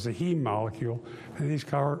bonds, it was a heme molecule, and these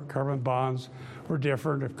carbon bonds were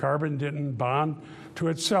different. If carbon didn't bond to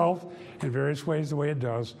itself in various ways the way it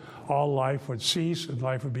does, all life would cease and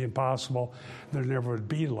life would be impossible. There never would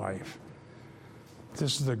be life.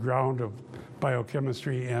 This is the ground of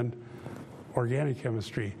biochemistry and organic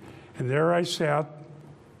chemistry. And there I sat,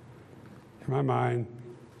 in my mind,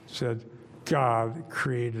 said, God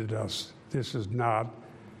created us. This is not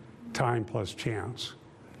time plus chance.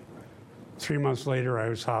 3 months later, I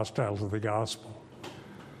was hostile to the gospel.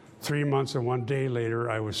 3 months and 1 day later,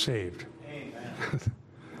 I was saved. Amen.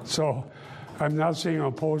 So I'm not saying I'm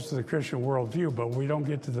opposed to the Christian worldview, but we don't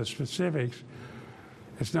get to the specifics.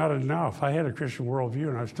 It's not enough. I had a Christian worldview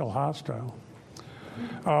and I was still hostile.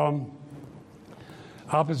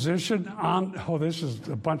 Opposition on, this is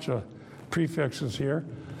a bunch of prefixes here.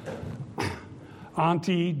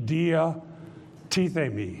 Anti, dia,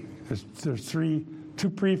 tithemi. There's two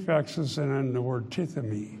prefixes and then the word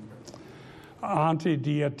tithemi. Anti,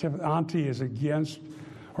 dia, anti is against,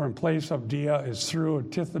 or in place of dia is through,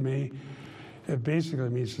 and tithemi, it basically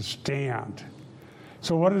means to stand.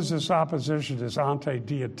 So what is this opposition, this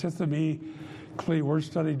anti-dia tithemi? Clee Word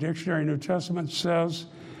Study Dictionary, New Testament says,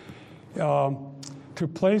 to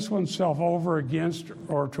place oneself over against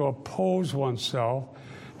or to oppose oneself,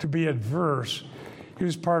 to be adverse.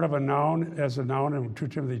 Used part of a noun as a noun in 2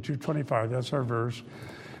 Timothy 2:25, that's our verse,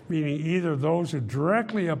 meaning either those who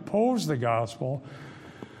directly oppose the gospel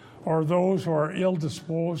or those who are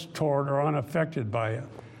ill-disposed toward or unaffected by it.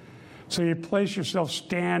 So you place yourself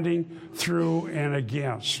standing through and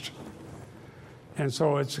against. And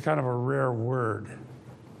so it's kind of a rare word.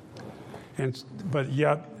 But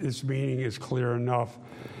yet its meaning is clear enough.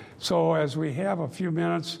 So as we have a few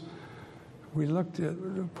minutes, we looked at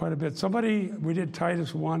quite a bit. We did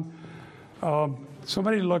Titus 1.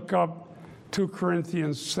 Somebody look up 2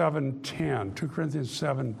 Corinthians 7:10. 2 Corinthians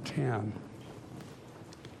 7:10.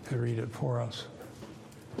 They read it for us.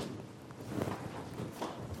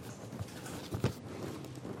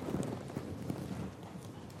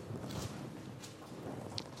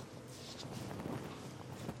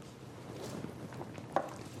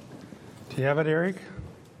 Do you have it, Eric?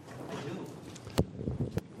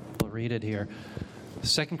 I'll read it here.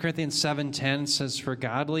 2 Corinthians 7:10 says, "For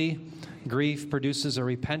godly grief produces a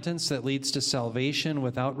repentance that leads to salvation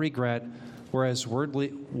without regret, whereas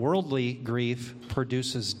worldly grief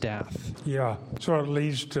produces death." Yeah, so it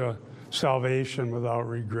leads to salvation without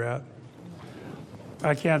regret.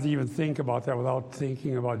 I can't even think about that without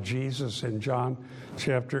thinking about Jesus in John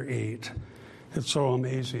chapter 8. It's so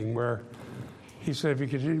amazing where he said,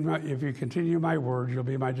 if you continue my word, you'll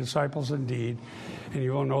be my disciples indeed, and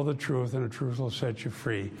you will know the truth, and the truth will set you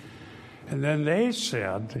free. And then they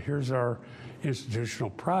said, here's our institutional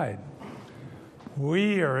pride.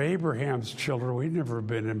 We are Abraham's children. We've never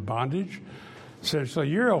been in bondage. So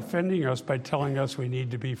you're offending us by telling us we need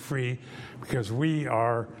to be free because we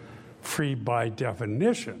are free by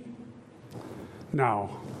definition. Now,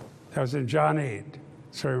 that was in John 8,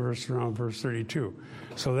 around verse 32.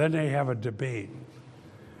 So then they have a debate.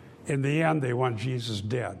 In the end, they want Jesus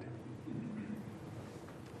dead.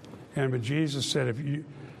 But Jesus said, if you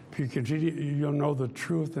continue, you'll know the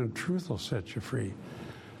truth, and the truth will set you free.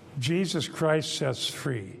 Jesus Christ sets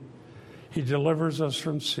free. He delivers us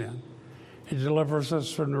from sin. He delivers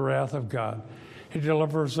us from the wrath of God. He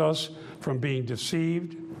delivers us from being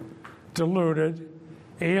deceived, deluded,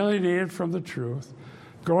 alienated from the truth,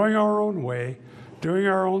 going our own way, doing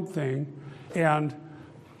our own thing, and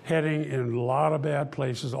heading in a lot of bad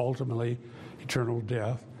places, ultimately eternal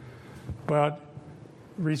death. But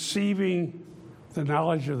receiving the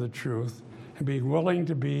knowledge of the truth and being willing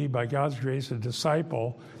to be, by God's grace, a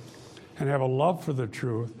disciple and have a love for the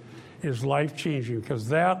truth is life-changing, because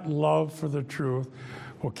that love for the truth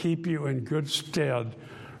will keep you in good stead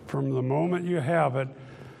from the moment you have it.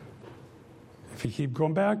 If you keep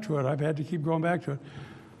going back to it, I've had to keep going back to it,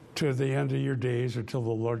 to the end of your days or till the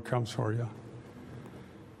Lord comes for you.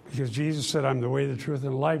 Because Jesus said, I'm the way, the truth,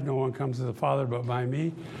 and the life. No one comes to the Father but by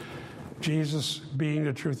me. Jesus being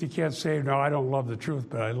the truth. You can't say, no, I don't love the truth,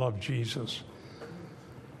 but I love Jesus.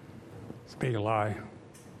 It's a big lie.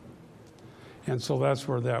 And so that's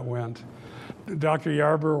where that went. Dr.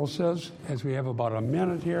 Yarborough says, as we have about a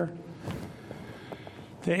minute here,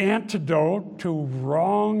 the antidote to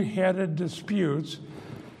wrong-headed disputes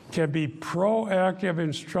can be proactive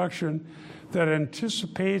instruction that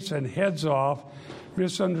anticipates and heads off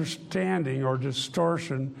misunderstanding or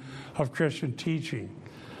distortion of Christian teaching.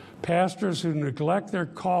 Pastors who neglect their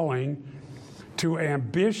calling to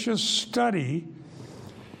ambitious study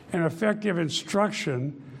and effective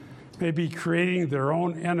instruction may be creating their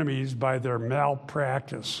own enemies by their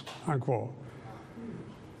malpractice, unquote.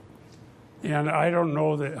 And I don't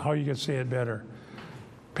know how you could say it better.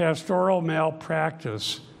 Pastoral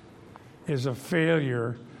malpractice is a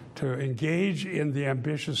failure to engage in the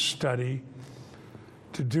ambitious study,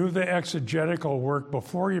 to do the exegetical work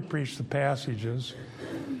before you preach the passages,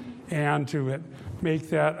 and to make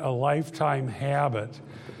that a lifetime habit.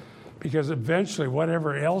 Because eventually,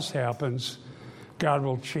 whatever else happens God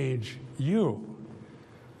will change you.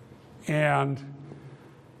 And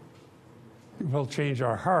will change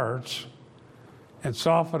our hearts and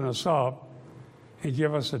soften us up and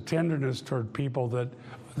give us a tenderness toward people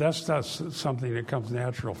that's not something that comes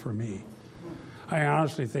natural for me. I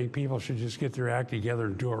honestly think people should just get their act together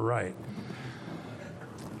and do it right,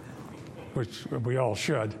 which we all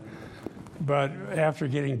should. But after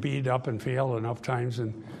getting beat up and failed enough times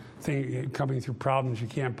and coming through problems you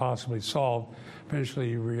can't possibly solve, eventually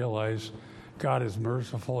you realize God is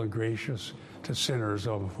merciful and gracious to sinners,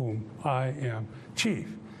 of whom I am chief.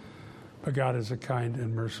 But God is a kind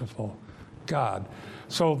and merciful God.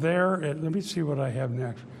 So let me see what I have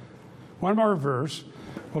next. One more verse.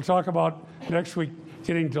 We'll talk about next week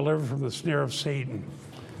getting delivered from the snare of Satan.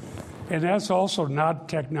 And that's also not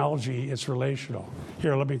technology, it's relational.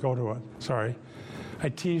 Here, let me go to it. Sorry. I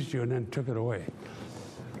teased you and then took it away.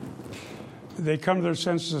 They come to their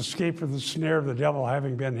senses, escape from the snare of the devil,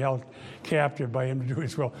 having been held captive by him to do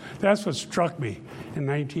his will. That's what struck me in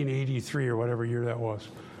 1983 or whatever year that was.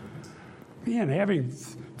 Man, having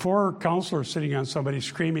 4 counselors sitting on somebody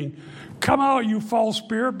screaming, "Come out, you false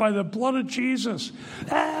spirit, by the blood of Jesus."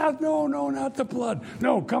 No, not the blood.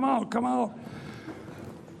 No, come out, come out.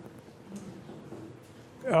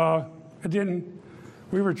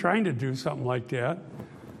 We were trying to do something like that,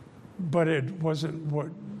 but it wasn't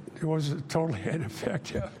totally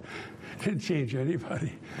ineffective. It didn't change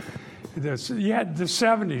anybody. You had the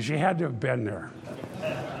 70s, you had to have been there.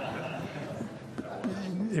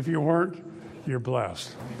 If you weren't, you're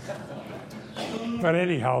blessed. But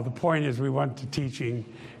anyhow, the point is we went to teaching,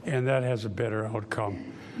 and that has a better outcome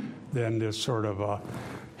than this sort of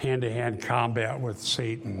hand-to-hand combat with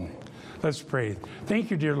Satan. Let's pray.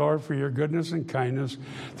 Thank you, dear Lord, for your goodness and kindness.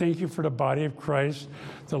 Thank you for the body of Christ,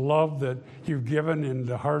 the love that you've given in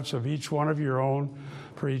the hearts of each one of your own,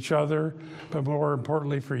 for each other, but more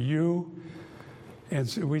importantly for you. And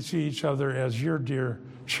so we see each other as your dear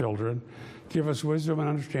children. Give us wisdom and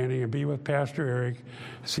understanding, and be with Pastor Eric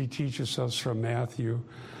as he teaches us from Matthew.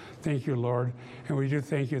 Thank you, Lord. And we do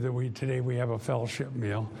thank you that today we have a fellowship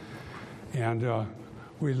meal. And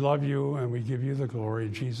we love you, and we give you the glory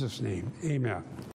in Jesus' name. Amen.